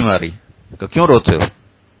کوہنی ماری کہ کیوں روتے ہو،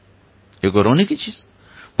 یہ کوئی رونے کی چیز،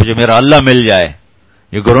 مجھے میرا اللہ مل جائے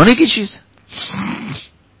یہ کوئی رونے کی چیز ہے،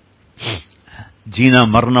 جینا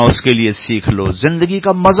مرنا اس کے لیے سیکھ لو، زندگی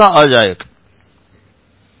کا مزہ آ جائے گا،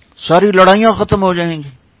 ساری لڑائیاں ختم ہو جائیں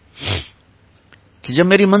گی، کہ جب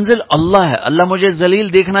میری منزل اللہ ہے، اللہ مجھے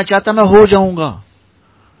ذلیل دیکھنا چاہتا میں ہو جاؤں گا،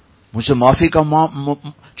 مجھے معافی کا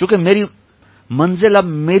چونکہ میری منزل اب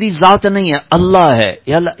میری ذات نہیں ہے، اللہ ہے.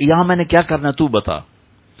 یا اللہ یہاں میں نے کیا کرنا تو بتا،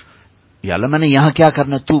 یا اللہ میں نے یہاں کیا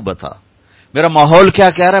کرنا تو بتا، میرا ماحول کیا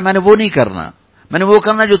کہہ رہا ہے میں نے وہ نہیں کرنا، میں نے وہ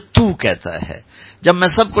کرنا جو تو کہتا ہے. جب میں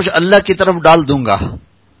سب کچھ اللہ کی طرف ڈال دوں گا،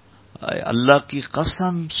 اللہ کی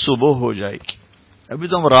قسم صبح ہو جائے گی. ابھی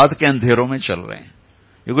تو ہم رات کے اندھیروں میں چل رہے ہیں.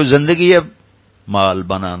 یہ کوئی زندگی ہے؟ مال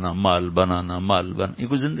بنانا مال بنانا مال بنانا، یہ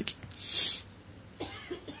کوئی زندگی؟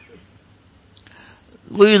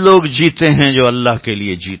 وہی لوگ جیتے ہیں جو اللہ کے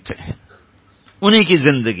لیے جیتے ہیں، انہی کی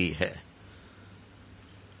زندگی ہے.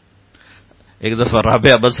 ایک دفعہ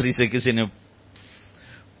رابعہ بصری سے کسی نے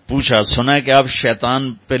پوچھا، سنا ہے کہ آپ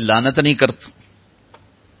شیطان پہ لعنت نہیں کرتے؟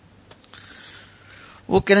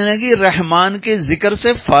 وہ کہنے لگی رحمان کے ذکر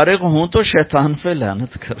سے فارغ ہوں تو شیطان پہ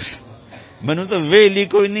لعنت کر. میں نے تو ویلی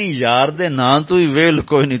کوئی نہیں یار دے نہ تو ویل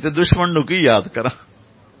کوئی نہیں تے دشمن نو کی یاد کرا.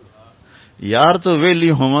 یار تو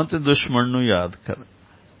ویلی ہوا تے دشمن نو یاد کر.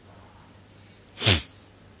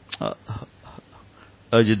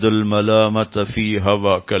 اجد الملامت فی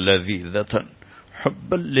ہواک لذیذۃ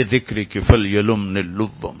حبا لذکرک فلیلمن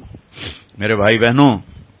اللظم. میرے بھائی بہنوں،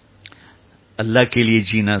 اللہ کے لیے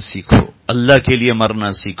جینا سیکھو، اللہ کے لیے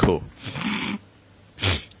مرنا سیکھو،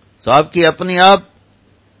 تو آپ کی اپنی آپ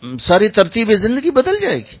ساری ترتیب زندگی بدل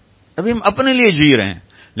جائے گی. ابھی ہم اپنے لیے جی رہے ہیں،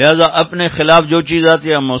 لہذا اپنے خلاف جو چیز آتی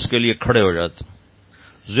ہے ہم اس کے لیے کھڑے ہو جاتے،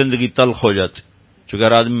 زندگی تلخ ہو جاتی.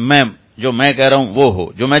 چونکہ آدمی جو میں کہہ رہا ہوں وہ ہو،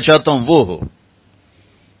 جو میں چاہتا ہوں وہ ہو.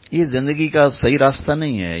 یہ زندگی کا صحیح راستہ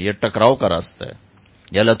نہیں ہے، یہ ٹکراؤ کا راستہ ہے.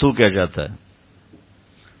 یا اللہ تو کیا چاہتا ہے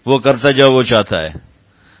وہ کرتا جاؤ، وہ چاہتا ہے.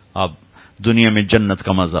 آپ دنیا میں جنت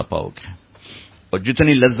کا مزہ پاؤ گے، اور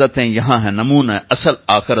جتنی لذتیں یہاں ہیں نمونہ ہے اصل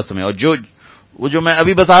آخرت میں. اور جو میں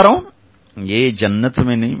ابھی بتا رہا ہوں یہ جنت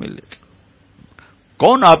میں نہیں ملے گا.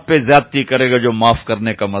 کون آپ پہ زیادتی کرے گا جو معاف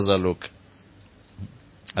کرنے کا مزہ لوگ؟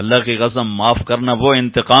 اللہ کی قسم معاف کرنا وہ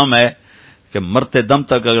انتقام ہے کہ مرتے دم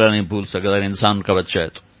تک اگر نہیں بھول سکتا. اگر انسان کا بچہ ہے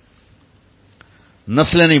تو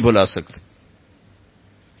نسلیں نہیں بھلا سکتی.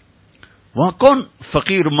 وہاں کون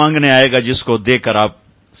فقیر مانگنے آئے گا جس کو دے کر آپ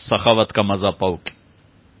سخاوت کا مزہ پاؤ گے؟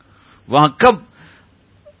 وہاں کب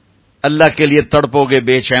اللہ کے لیے تڑپو گے،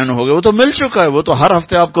 بے چین ہو گے؟ وہ تو مل چکا ہے، وہ تو ہر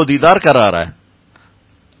ہفتے آپ کو دیدار کرا رہا ہے.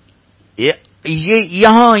 یہ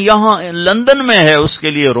یہاں لندن میں ہے اس کے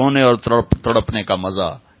لیے رونے اور تڑپنے کا مزہ،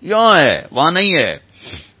 یہاں ہے وہاں نہیں ہے.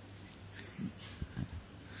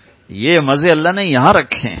 یہ مزے اللہ نے یہاں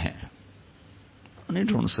رکھے ہیں، نہیں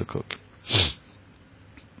ڈھونڈ سکو گے.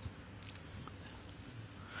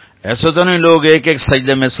 ایسے تو نہیں لوگ ایک ایک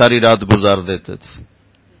سجدے میں ساری رات گزار دیتے تھے،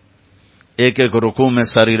 ایک ایک رکوع میں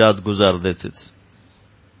ساری رات گزار دیتے تھے.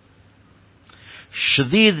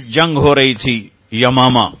 شدید جنگ ہو رہی تھی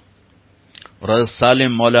یمامہ، اور حضرت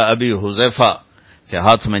سالم مولا ابی حذیفہ کے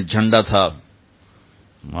ہاتھ میں جھنڈا تھا.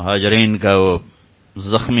 مہاجرین کا وہ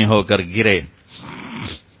زخمی ہو کر گرے.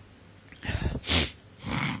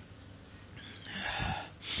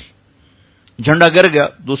 جھنڈا گر گیا،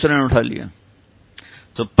 دوسرے نے اٹھا لیا.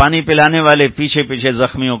 تو پانی پلانے والے پیچھے پیچھے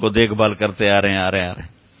زخمیوں کو دیکھ بھال کرتے آ رہے ہیں.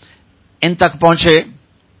 ان تک پہنچے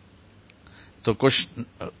تو کچھ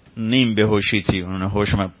نیم بے ہوشی تھی، انہوں نے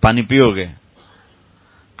ہوش میں پانی پیو گے؟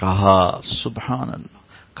 کہا سبحان اللہ.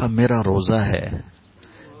 کہا میرا روزہ ہے،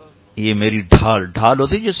 یہ میری ڈھال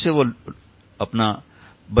ہوتی جس سے وہ اپنا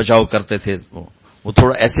بچاؤ کرتے تھے، وہ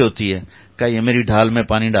تھوڑا ایسے ہوتی ہے. کہا یہ میری ڈھال میں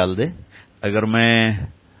پانی ڈال دے، اگر میں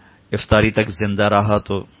افطاری تک زندہ رہا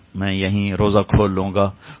تو میں یہیں روزہ کھول لوں گا،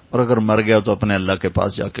 اور اگر مر گیا تو اپنے اللہ کے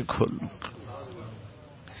پاس جا کے کھول لوں گا.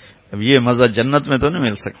 اب یہ مزہ جنت میں تو نہیں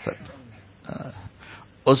مل سکتا.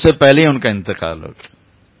 اس سے پہلے ہی ان کا انتقال ہو گیا،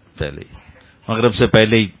 پہلے ہی مغرب سے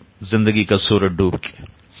پہلے ہی زندگی کا سورج ڈوب گیا.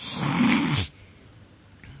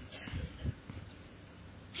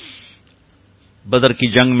 بدر کی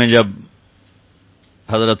جنگ میں جب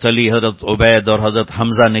حضرت علی، حضرت عبید اور حضرت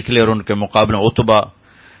حمزہ نکلے اور ان کے مقابلے عتبہ،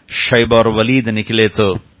 شیبہ اور ولید نکلے،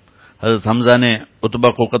 تو حضرت حمزہ نے عتبہ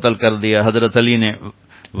کو قتل کر دیا، حضرت علی نے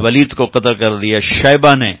ولید کو قتل کر دیا،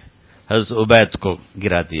 شیبہ نے حضرت عبید کو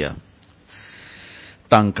گرا دیا،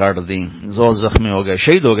 ٹانگ کاٹ دی، زور زخمی ہو گئے،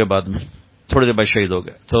 شہید ہو گئے. بعد میں تھوڑی دیر بعد شہید ہو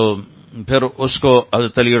گئے. تو پھر اس کو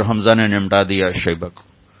حضرت علی اور حمزہ نے نمٹا دیا شیبہ کو.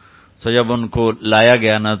 تو جب ان کو لایا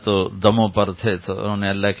گیا نا تو دموں پر تھے، تو انہوں نے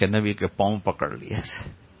اللہ کے نبی کے پاؤں پکڑ لیے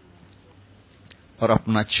اور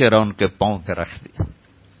اپنا چہرہ ان کے پاؤں پہ رکھ دیا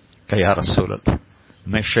کہ یا رسول اللہ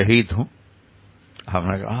میں شہید ہوں. ہم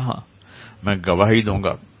نے کہا ہاں میں گواہی دوں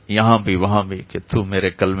گا یہاں بھی وہاں بھی کہ تو میرے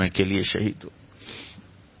کلمے کے لیے شہید ہو.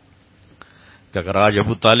 کہ اگر آج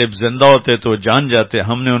ابو طالب زندہ ہوتے تو جان جاتے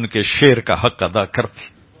ہم نے ان کے شعر کا حق ادا کر دی.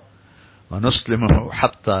 وَنُسْلِمُهُ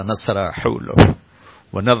حَتَّى نَصَرَ حَوْلَهُ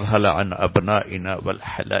وَنَذْهَلَ عَنْ أَبْنَائِنَا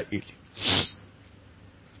وَالْحَلَائِلِ.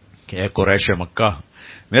 کہ اے قریش مکہ،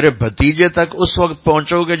 میرے بھتیجے تک اس وقت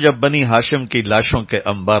پہنچو گے جب بنی ہاشم کی لاشوں کے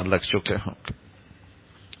انبار لگ چکے ہوں گے.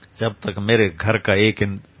 جب تک میرے گھر کا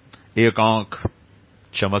ایک آنکھ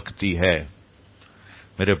چمکتی ہے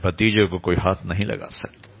میرے بھتیجے کو کوئی ہاتھ نہیں لگا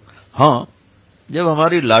سکتا. ہاں، جب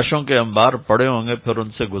ہماری لاشوں کے انبار پڑے ہوں گے پھر ان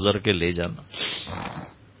سے گزر کے لے جانا.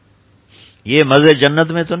 یہ مزے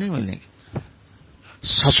جنت میں تو نہیں ملیں گے.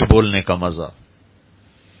 سچ بولنے کا مزہ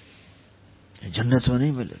جنت میں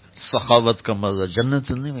نہیں ملے گا. سخاوت کا مزہ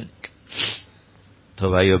جنت میں نہیں ملے گا. تو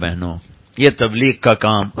بھائیو بہنوں، یہ تبلیغ کا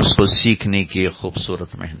کام، اس کو سیکھنے کی ایک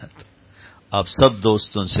خوبصورت محنت. آپ سب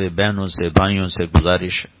دوستوں سے، بہنوں سے، بھائیوں سے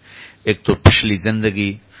گزارش ہے، ایک تو پچھلی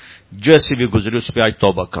زندگی جیسی بھی گزری اس پہ آج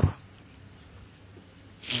توبہ کرو،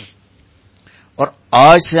 اور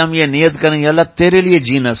آج سے ہم یہ نیت کریں گے اللہ تیرے لیے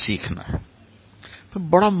جینا سیکھنا ہے. پھر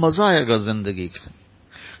بڑا مزہ آئے گا زندگی کا.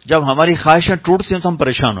 جب ہماری خواہشیں ٹوٹتی ہیں تو ہم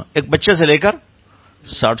پریشان ہو. ایک بچے سے لے کر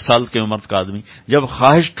 60 سال کی عمر کا آدمی جب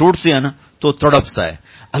خواہش ٹوٹتی ہے نا تو تڑپتا ہے.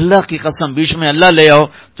 اللہ کی قسم بیچ میں اللہ لے آؤ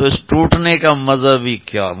تو اس ٹوٹنے کا مزہ بھی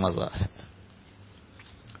کیا مزہ ہے.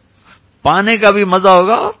 پانے کا بھی مزہ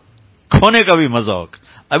ہوگا، کھونے کا بھی مزہ ہوگا.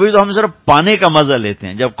 ابھی تو ہم صرف پانے کا مزہ لیتے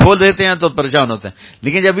ہیں، جب کھو دیتے ہیں تو پریشان ہوتے ہیں.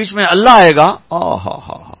 لیکن جب بیچ میں اللہ آئے گا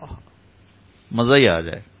مزہ ہی آ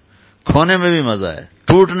جائے. کھونے میں بھی مزہ ہے،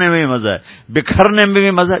 ٹوٹنے میں بھی مزہ ہے، بکھرنے میں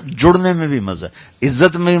بھی مزہ ہے، جڑنے میں بھی مزہ ہے،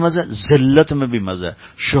 عزت میں بھی مزہ ہے، ذلت میں بھی مزہ ہے،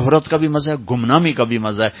 شہرت کا بھی مزہ ہے، گمنامی کا بھی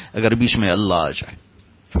مزہ ہے اگر بیچ میں اللہ آ جائے.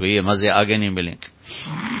 تو یہ مزے آگے نہیں ملیں گے.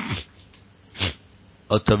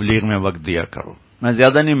 اور تبلیغ میں وقت دیا کرو. میں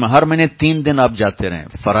زیادہ نہیں، ہر مہینے 3 دن آپ جاتے رہیں.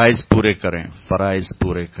 فرائض پورے کریں، فرائض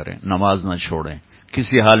پورے کریں، نماز نہ چھوڑیں،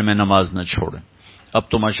 کسی حال میں نماز نہ چھوڑیں. اب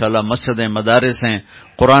تو ماشاءاللہ مسجدیں، مدارس ہیں،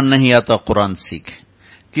 قرآن نہیں آتا قرآن سیکھیں.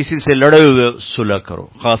 کسی سے لڑے ہوئے صلح کرو،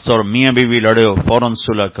 خاص طور میاں بیوی لڑے ہو فوراً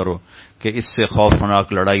صلح کرو کہ اس سے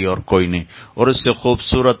خوفناک لڑائی اور کوئی نہیں، اور اس سے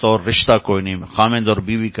خوبصورت اور رشتہ کوئی نہیں. خامند اور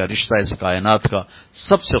بیوی کا رشتہ اس کائنات کا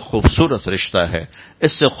سب سے خوبصورت رشتہ ہے.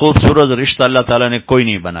 اس سے خوبصورت رشتہ اللہ تعالیٰ نے کوئی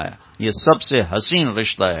نہیں بنایا. یہ سب سے حسین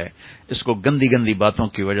رشتہ ہے. اس کو گندی گندی باتوں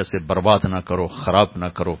کی وجہ سے برباد نہ کرو، خراب نہ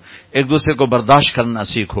کرو. ایک دوسرے کو برداشت کرنا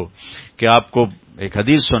سیکھو. کہ آپ کو ایک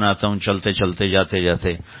حدیث سناتا ہوں چلتے چلتے جاتے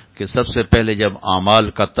جاتے کہ سب سے پہلے جب اعمال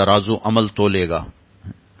کا ترازو عمل تولے گا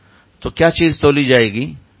تو کیا چیز تولی جائے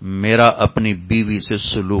گی؟ میرا اپنی بیوی سے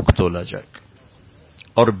سلوک تولا جائے گا،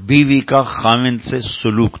 اور بیوی کا خاوند سے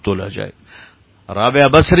سلوک تولا جائے گا. رابعہ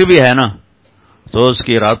بصری بھی ہے نا تو اس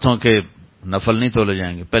کی راتوں کے نفل نہیں تولے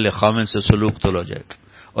جائیں گے، پہلے خاوند سے سلوک تولا جائے گا.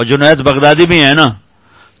 اور جنید بغدادی بھی ہے نا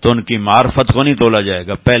تو ان کی معرفت کو نہیں تولا جائے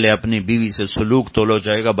گا، پہلے اپنی بیوی سے سلوک تولا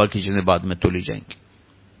جائے گا، باقی چیزیں بعد میں تولی جائیں گی.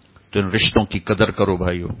 تو ان رشتوں کی قدر کرو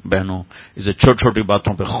بھائیو بہنوں. اسے چھوٹی چھوٹی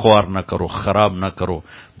باتوں پہ خوار نہ کرو، خراب نہ کرو،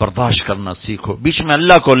 برداشت کرنا سیکھو. بیچ میں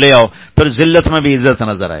اللہ کو لے آؤ، پھر ذلت میں بھی عزت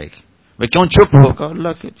نظر آئے گی. میں کیوں چپ ہو کا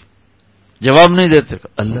اللہ کے لیے، جواب نہیں دیتے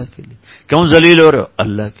اللہ کے لیے. کیوں ذلیل ہو رہے ہو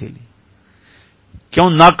اللہ کے لیے. کیوں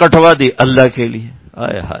ناک کٹوا دی اللہ کے لیے.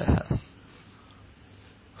 آئے ہائے ہائے،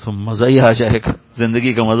 تو مزہ ہی آ جائے گا،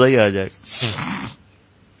 زندگی کا مزہ ہی آ جائے گا.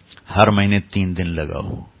 ہر مہینے 3 دن لگاؤ.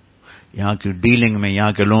 یہاں کی ڈیلنگ میں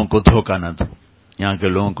یہاں کے لوگوں کو دھوکہ نہ دو، یہاں کے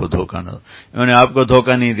لوگوں کو دھوکہ نہ دو. انہوں نے آپ کو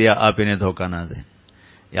دھوکہ نہیں دیا، آپ انہیں دھوکہ نہ دیں.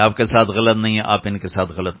 یہ آپ کے ساتھ غلط نہیں ہے، آپ ان کے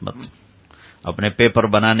ساتھ غلط مت. اپنے پیپر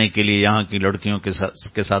بنانے کے لیے یہاں کی لڑکیوں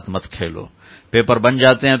کے ساتھ مت کھیلو. پیپر بن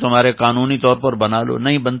جاتے ہیں تمہارے قانونی طور پر بنا لو،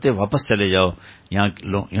 نہیں بنتے واپس چلے جاؤ.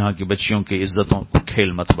 یہاں کی بچیوں کی عزتوں کو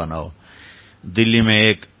کھیل مت بناؤ. دلی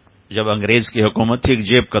میں جب انگریز کی حکومت تھی، ایک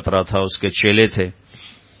جیب کترا تھا، اس کے چیلے تھے،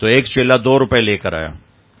 تو ایک چیلا 2 روپے لے کر آیا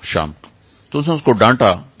شام کو. تو اس نے اس کو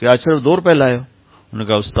ڈانٹا کہ آج صرف 2 روپے لائے ہو. انہوں نے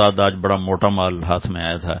کہا استاد آج بڑا موٹا مال ہاتھ میں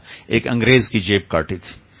آیا تھا، ایک انگریز کی جیب کاٹی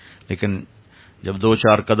تھی. لیکن جب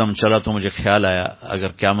 2-4 قدم چلا تو مجھے خیال آیا اگر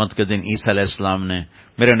قیامت کے دن عیسیٰ علیہ السلام نے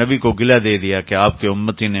میرے نبی کو گلہ دے دیا کہ آپ کے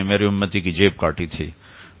امتی نے میری امتی کی جیب کاٹی تھی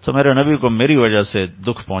تو میرے نبی کو میری وجہ سے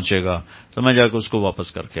دکھ پہنچے گا، تو میں جا کے اس کو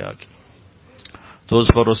واپس کر کے آ گئی. تو اس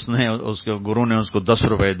پر اس کے گرو نے اس کو 10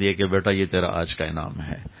 روپے دیے کہ بیٹا یہ تیرا آج کا انعام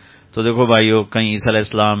ہے. تو دیکھو بھائیو، کہیں عیسیٰ علیہ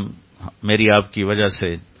السلام میری آپ کی وجہ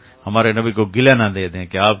سے ہمارے نبی کو گلہ نہ دے دیں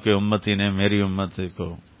کہ آپ کے امتی نے میری امتی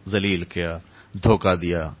کو ذلیل کیا، دھوکہ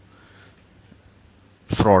دیا،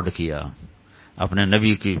 فراڈ کیا. اپنے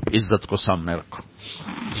نبی کی عزت کو سامنے رکھو،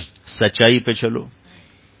 سچائی پہ چلو،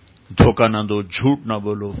 دھوکہ نہ دو، جھوٹ نہ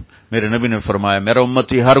بولو. میرے نبی نے فرمایا میرا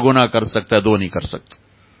امتی ہر گناہ کر سکتا ہے، 2 نہیں کر سکتا.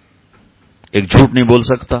 ایک جھوٹ نہیں بول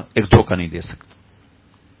سکتا، ایک دھوکہ نہیں دے سکتا.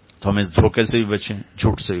 تو ہم اس دھوکے سے بھی بچیں،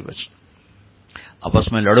 جھوٹ سے بھی بچیں.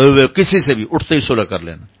 آپس میں لڑے ہوئے کسی سے بھی اٹھتے ہی صلح کر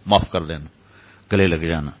لینا، معاف کر دینا، گلے لگ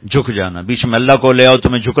جانا، جھک جانا. بیچ میں اللہ کو لے آؤ،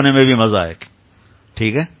 تمہیں جھکنے میں بھی مزہ آئے گا.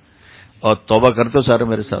 ٹھیک ہے؟ اور توبہ کرتے ہو سارے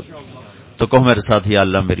میرے ساتھ؟ تو کہو میرے ساتھ یا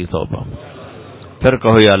اللہ میری توبہ. پھر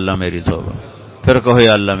کہو یا اللہ میری توبہ، پھر کہو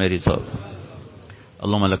یا اللہ میری توبہ۔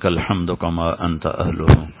 اللهم لك الحمد كما أنت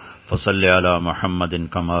أهله فصل على محمد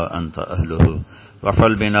كما أنت أهله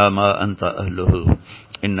وافعل بنا ما أنت أهله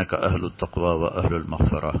إنك أهل التقوى وأهل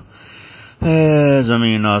المغفرة۔ اے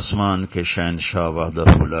زمین آسمان کے شہنشاہ وحدہ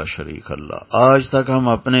لا شریک اللہ، آج تک ہم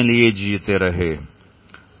اپنے لیے جیتے رہے،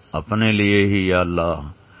 اپنے لیے ہی یا اللہ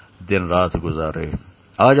دن رات گزارے۔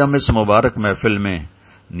 آج ہم اس مبارک محفل میں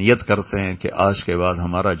نیت کرتے ہیں کہ آج کے بعد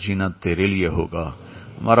ہمارا جینا تیرے لیے ہوگا،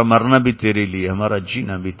 ہمارا مرنا بھی تیرے لیے، ہمارا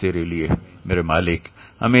جینا بھی تیرے لیے۔ میرے مالک،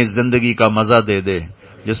 ہمیں اس زندگی کا مزہ دے دے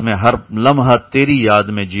جس میں ہر لمحہ تیری یاد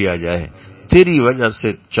میں جیا جائے، تیری وجہ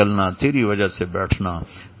سے چلنا، تیری وجہ سے بیٹھنا،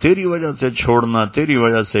 تیری وجہ سے چھوڑنا، تیری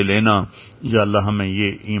وجہ سے لینا۔ یا اللہ ہمیں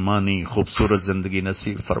یہ ایمانی خوبصورت زندگی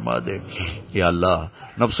نصیب فرما دے۔ یا اللہ،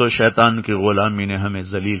 نفس و شیطان کی غلامی نے ہمیں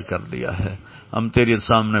ذلیل کر دیا ہے، ہم تیرے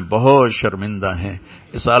سامنے بہت شرمندہ ہیں۔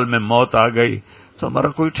 اس حال میں موت آ گئی تو ہمارا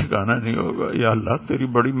کوئی ٹھکانہ نہیں ہوگا۔ یا اللہ تیری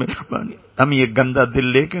بڑی مہربانی، ہم یہ گندا دل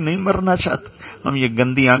لے کے نہیں مرنا چاہتے، ہم یہ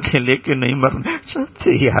گندی آنکھیں لے کے نہیں مرنا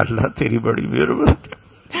چاہتے۔ یا اللہ تیری بڑی مہربانی،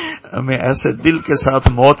 ہمیں ایسے دل کے ساتھ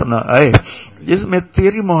موت نہ آئے جس میں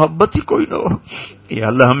تیری محبت ہی کوئی نہ ہو۔ یا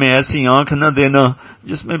اللہ ہمیں ایسی آنکھ نہ دینا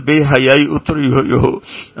جس میں بے حیائی اتری ہوئی ہو،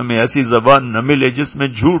 ہمیں ایسی زبان نہ ملے جس میں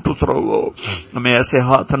جھوٹ اترا ہوا ہو، ہمیں ایسے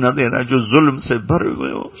ہاتھ نہ دینا جو ظلم سے بھرے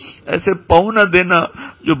ہوئے ہو، ایسے پاؤں نہ دینا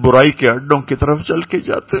جو برائی کے اڈوں کی طرف چل کے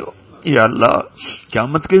جاتے ہو۔ یا اللہ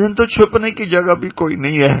قیامت کے دن تو چھپنے کی جگہ بھی کوئی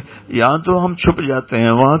نہیں ہے، یہاں تو ہم چھپ جاتے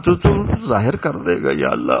ہیں، وہاں تو ظاہر کر دے گا۔ یا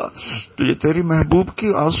اللہ تجھے تیری محبوب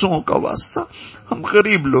کی آنسوؤں کا واسطہ، ہم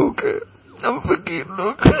غریب لوگ ہیں، ہم فقیر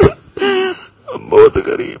لوگ ہیں، ہم بہت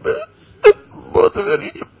غریب ہیں، بہت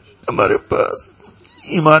غریب، ہمارے پاس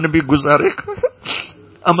ایمان بھی گزارے کا ہے،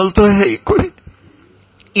 عمل تو ہے ہی کوئی۔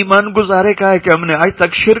 ایمان گزارے کا ہے کہ ہم نے آج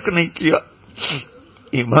تک شرک نہیں کیا،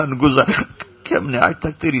 ایمان گزارے کہ ہم نے آج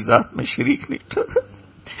تک تیری ذات میں شریک نہیں ٹھہرا۔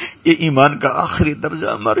 یہ ایمان کا آخری درجہ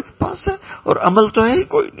ہمارے پاس ہے، اور عمل تو ہے ہی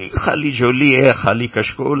کوئی نہیں، خالی جھولی ہے، خالی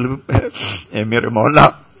کشکول ہے۔ اے میرے مولا،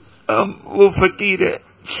 وہ فقیر ہے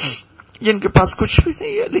جن کے پاس کچھ بھی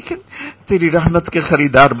نہیں ہے، لیکن تیری رحمت کے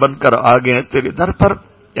خریدار بن کر آ گئے ہیں تیرے در پر۔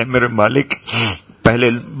 اے میرے مالک، پہلے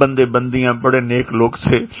بندے بندیاں بڑے نیک لوگ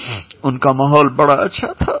تھے، ان کا ماحول بڑا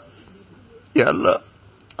اچھا تھا۔ یا اللہ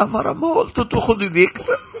ہمارا ماحول تو خود ہی دیکھ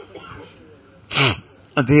رہا،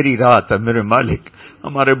 اندھیری رات ہے میرے مالک،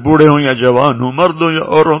 ہمارے بوڑھے ہوں یا جوان ہوں، مرد ہوں یا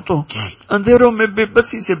عورتوں، اندھیروں میں بے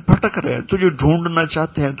بسی سے بھٹک رہے ہیں، تجھے ڈھونڈنا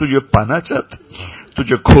چاہتے ہیں، تجھے پانا چاہتے ہیں،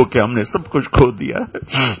 تجھے کھو کے ہم نے سب کچھ کھو دیا ہے۔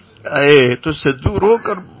 اے تجھ سے دور ہو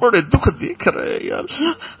کر بڑے دکھ دیکھ رہے ہیں۔ یا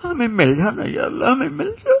اللہ ہمیں مل جانا، یا اللہ ہمیں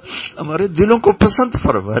مل جا، ہمارے دلوں کو پسند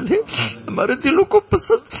فرما لے، ہمارے دلوں کو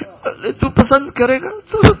پسند فرما لے، تو پسند کرے گا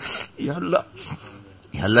تو۔ یا اللہ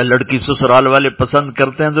لڑکی سسرال والے پسند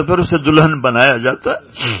کرتے ہیں تو پھر اسے دلہن بنایا جاتا ہے،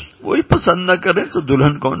 وہی پسند نہ کرے تو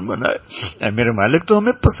دلہن کون بنائے؟ اے میرے مالک تو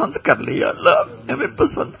ہمیں پسند کر لے، یا اللہ ہمیں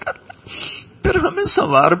پسند کر لے، پھر ہمیں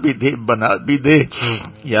سنوار بھی دے، بنا بھی دے۔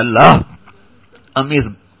 یا اللہ ہم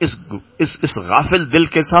اس غافل دل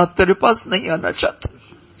کے ساتھ تیرے پاس نہیں آنا چاہتے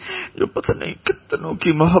جو پتہ نہیں کتنوں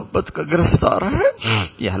کی محبت کا گرفتار ہے۔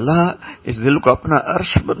 یا اللہ اس دل کو اپنا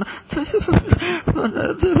عرش بنا،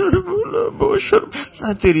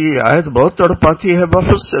 تیری آیت بہت تڑپاتی ہے،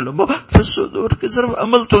 بفصل کی صرف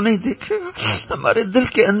عمل تو نہیں دیکھے گا، ہمارے دل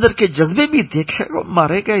کے اندر کے جذبے بھی دیکھے گا،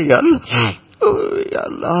 مارے گا۔ یا اللہ یا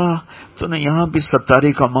اللہ تو نے یہاں بھی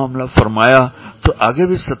ستاری کا معاملہ فرمایا تو آگے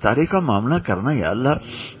بھی ستاری کا معاملہ کرنا۔ یا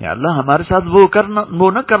اللہ ہمارے ساتھ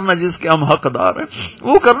وہ نہ کرنا جس کے ہم حقدار ہیں،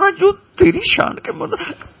 وہ کرنا جو تیری شان کے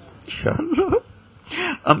مناسب۔ یا اللہ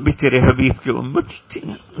ہم بھی تیرے حبیب کی امت تھی،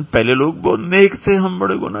 پہلے لوگ بہت نیک تھے، ہم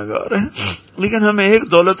بڑے گناہگار ہیں، لیکن ہمیں ایک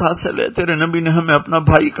دولت حاصل ہے، تیرے نبی نے ہمیں اپنا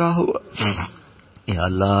بھائی کہا ہوا۔ یا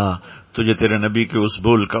اللہ تجھے تیرے نبی کے اس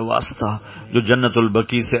بول کا واسطہ جو جنت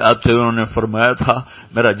البقیع سے آتے ہوئے انہوں نے فرمایا تھا،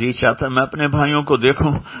 میرا جی چاہتا ہے میں اپنے بھائیوں کو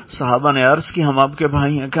دیکھوں۔ صحابہ نے عرض کی ہم آپ کے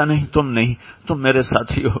بھائی ہیں؟ کہا نہیں، تم میرے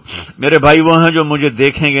ساتھی ہو، میرے بھائی وہ ہیں جو مجھے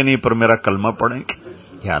دیکھیں گے نہیں پر میرا کلمہ پڑھیں گے۔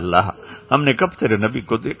 یا اللہ ہم نے کب تیرے نبی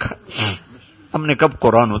کو دیکھا، ہم نے کب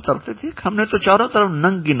قرآن اترتے دیکھا؟ ہم نے تو چاروں طرف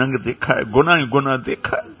ننگ ہی ننگ دیکھا ہے، گناہ ہی گناہ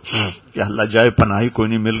دیکھا ہے۔ یا اللہ جائے پناہی کوئی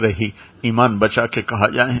نہیں مل رہی، ایمان بچا کے کہا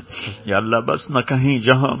جائیں۔ یا اللہ بس نہ کہیں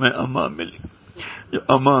جہاں میں اما ملی، جو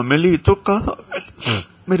اما ملی تو کہاں ملی،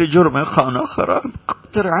 میرے جرم خانہ خراب،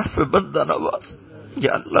 تیرے عفو بندہ نواز۔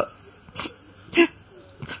 یا اللہ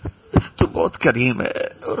تو بہت کریم ہے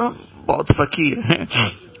اور ہم بہت فقیر ہیں،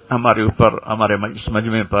 ہمارے اوپر، ہمارے اس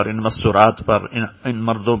مجمع پر، ان مستورات پر، ان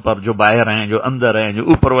مردوں پر جو باہر ہیں، جو اندر ہیں، جو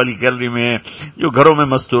اوپر والی گیلری میں ہیں، جو گھروں میں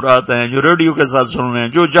مستورات ہیں، جو ریڈیو کے ساتھ سن رہے ہیں،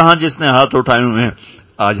 جو جہاں جس نے ہاتھ اٹھائے ہوئے ہیں،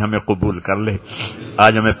 آج ہمیں قبول کر لے،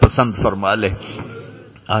 آج ہمیں پسند فرما لے،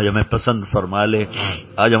 آج ہمیں پسند فرما لے،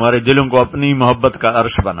 آج ہمارے دلوں کو اپنی محبت کا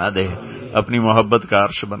عرش بنا دے، اپنی محبت کا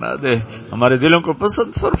عرش بنا دے، ہمارے دلوں کو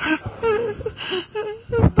پسند فرما،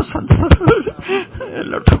 پسند فرما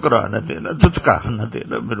اللہ، ٹھکرا نہ دینا، دھتکار نہ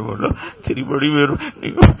دینا میرے مولا، تیری بڑی مہربانی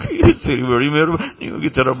ہوگی، تیری بڑی مہربانی ہوگی،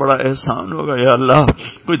 تیرا بڑا احسان ہوگا یا اللہ۔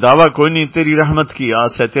 کوئی دعویٰ کوئی نہیں، تیری رحمت کی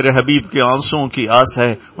آس ہے، تیرے حبیب کے آنسوؤں کی آس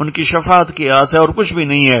ہے، ان کی شفاعت کی آس ہے، اور کچھ بھی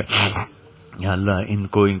نہیں ہے یا اللہ۔ ان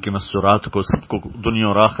کو، ان کی مستورات کو، سب کو دنیا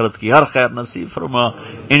اور آخرت کی ہر خیر نصیب فرما،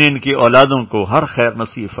 ان کی اولادوں کو ہر خیر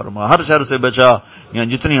نصیب فرما، ہر شر سے بچا، یہاں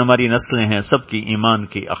جتنی ہماری نسلیں ہیں سب کی ایمان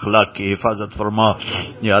کی، اخلاق کی حفاظت فرما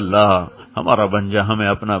یا اللہ۔ ہمارا بن جا، ہمیں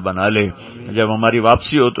اپنا بنا لے، جب ہماری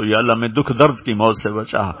واپسی ہو تو یا اللہ ہمیں دکھ درد کی موت سے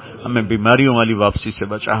بچا، ہمیں بیماریوں والی واپسی سے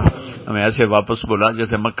بچا، ہمیں ایسے واپس بلا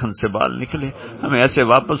جیسے مکھن سے بال نکلے، ہمیں ایسے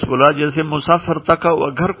واپس بلا جیسے مسافر تکا ہوا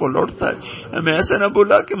گھر کو لوٹتا ہے، ہمیں ایسے نہ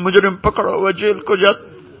بلا کہ مجرم پکڑا ہوا جیل کو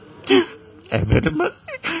جاتا۔ اے میرے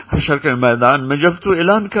حشر کے میدان میں جب تو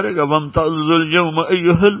اعلان کرے گا وَامْتَازُوا الْيَوْمَ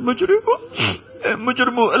أَيُّهَا الْمُجْرِمُونَ، اے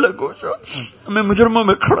مجرموں الگ ہو جاؤ، ہمیں مجرموں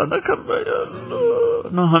میں کھڑا نہ کرنا یا اللہ،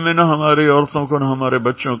 نہ ہمیں، نہ ہماری عورتوں کو، نہ ہمارے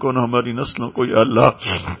بچوں کو، نہ ہماری نسلوں کو یا اللہ۔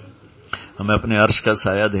 ہمیں اپنے عرش کا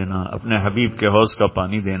سایہ دینا، اپنے حبیب کے حوض کا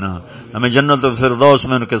پانی دینا، ہمیں جنت الفردوس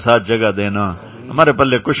میں ان کے ساتھ جگہ دینا۔ ہمارے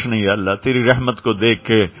پلے کچھ نہیں ہے اللہ، تیری رحمت کو دیکھ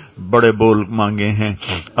کے بڑے بول مانگے ہیں،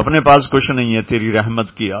 اپنے پاس کچھ نہیں ہے، تیری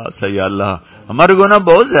رحمت کی آس ہے یا اللہ۔ ہمارے گناہ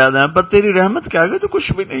بہت زیادہ ہیں پر تیری رحمت کے آگے تو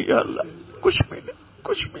کچھ بھی نہیں یا اللہ، کچھ بھی نہیں،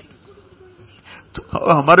 کچھ بھی نہیں۔ تو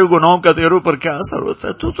ہمارے گناہوں کا تیرے اوپر کیا اثر ہوتا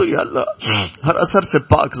ہے؟ تو یا اللہ ہر اثر سے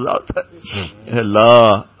پاک ذات ہے۔ اے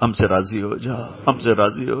اللہ ہم سے راضی ہو جا، ہم سے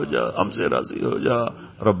راضی ہو جا، ہم سے راضی ہو جا۔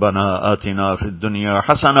 ربنا آتنا فی الدنیا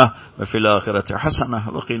حسنہ وفی الآخرۃ حسنہ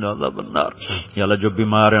وقنا عذاب النار۔ یا اللہ جو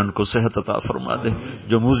بیمار ہیں ان کو صحت عطا فرما دے،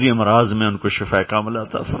 جو موذی امراض میں ان کو شفا کاملہ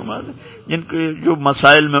عطا فرما دے، جن کے جو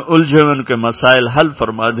مسائل میں الجھے ان کے مسائل حل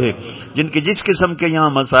فرما دے، جن کے جس قسم کے یہاں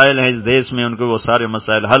مسائل ہیں اس دیش میں ان کو وہ سارے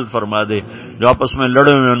مسائل حل فرما دے، جو آپس میں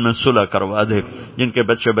لڑے ہوئے ان میں صلح کروا دے، جن کے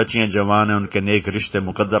بچے بچیاں جوان ہیں ان کے نیک رشتے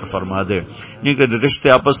مقدر فرما دے، جن کے رشتے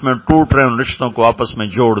آپس میں ٹوٹ رہے ہیں ان رشتوں کو آپس میں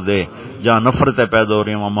جوڑ دے، جہاں نفرتیں پیدا ہو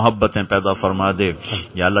رہی ہیں وہاں محبتیں پیدا فرما دے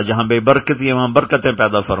یا اللہ، جہاں بے برکتی ہے وہاں برکتیں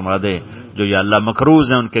پیدا فرما دے، جو یا اللہ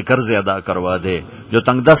مقروض ہیں ان کے قرض ادا کروا دے، جو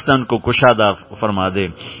تنگ دست ہیں ان کو کشادہ فرما دے۔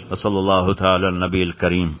 وصلی اللہ تعالی علی النبی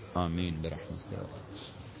الکریم، آمین برحمتک۔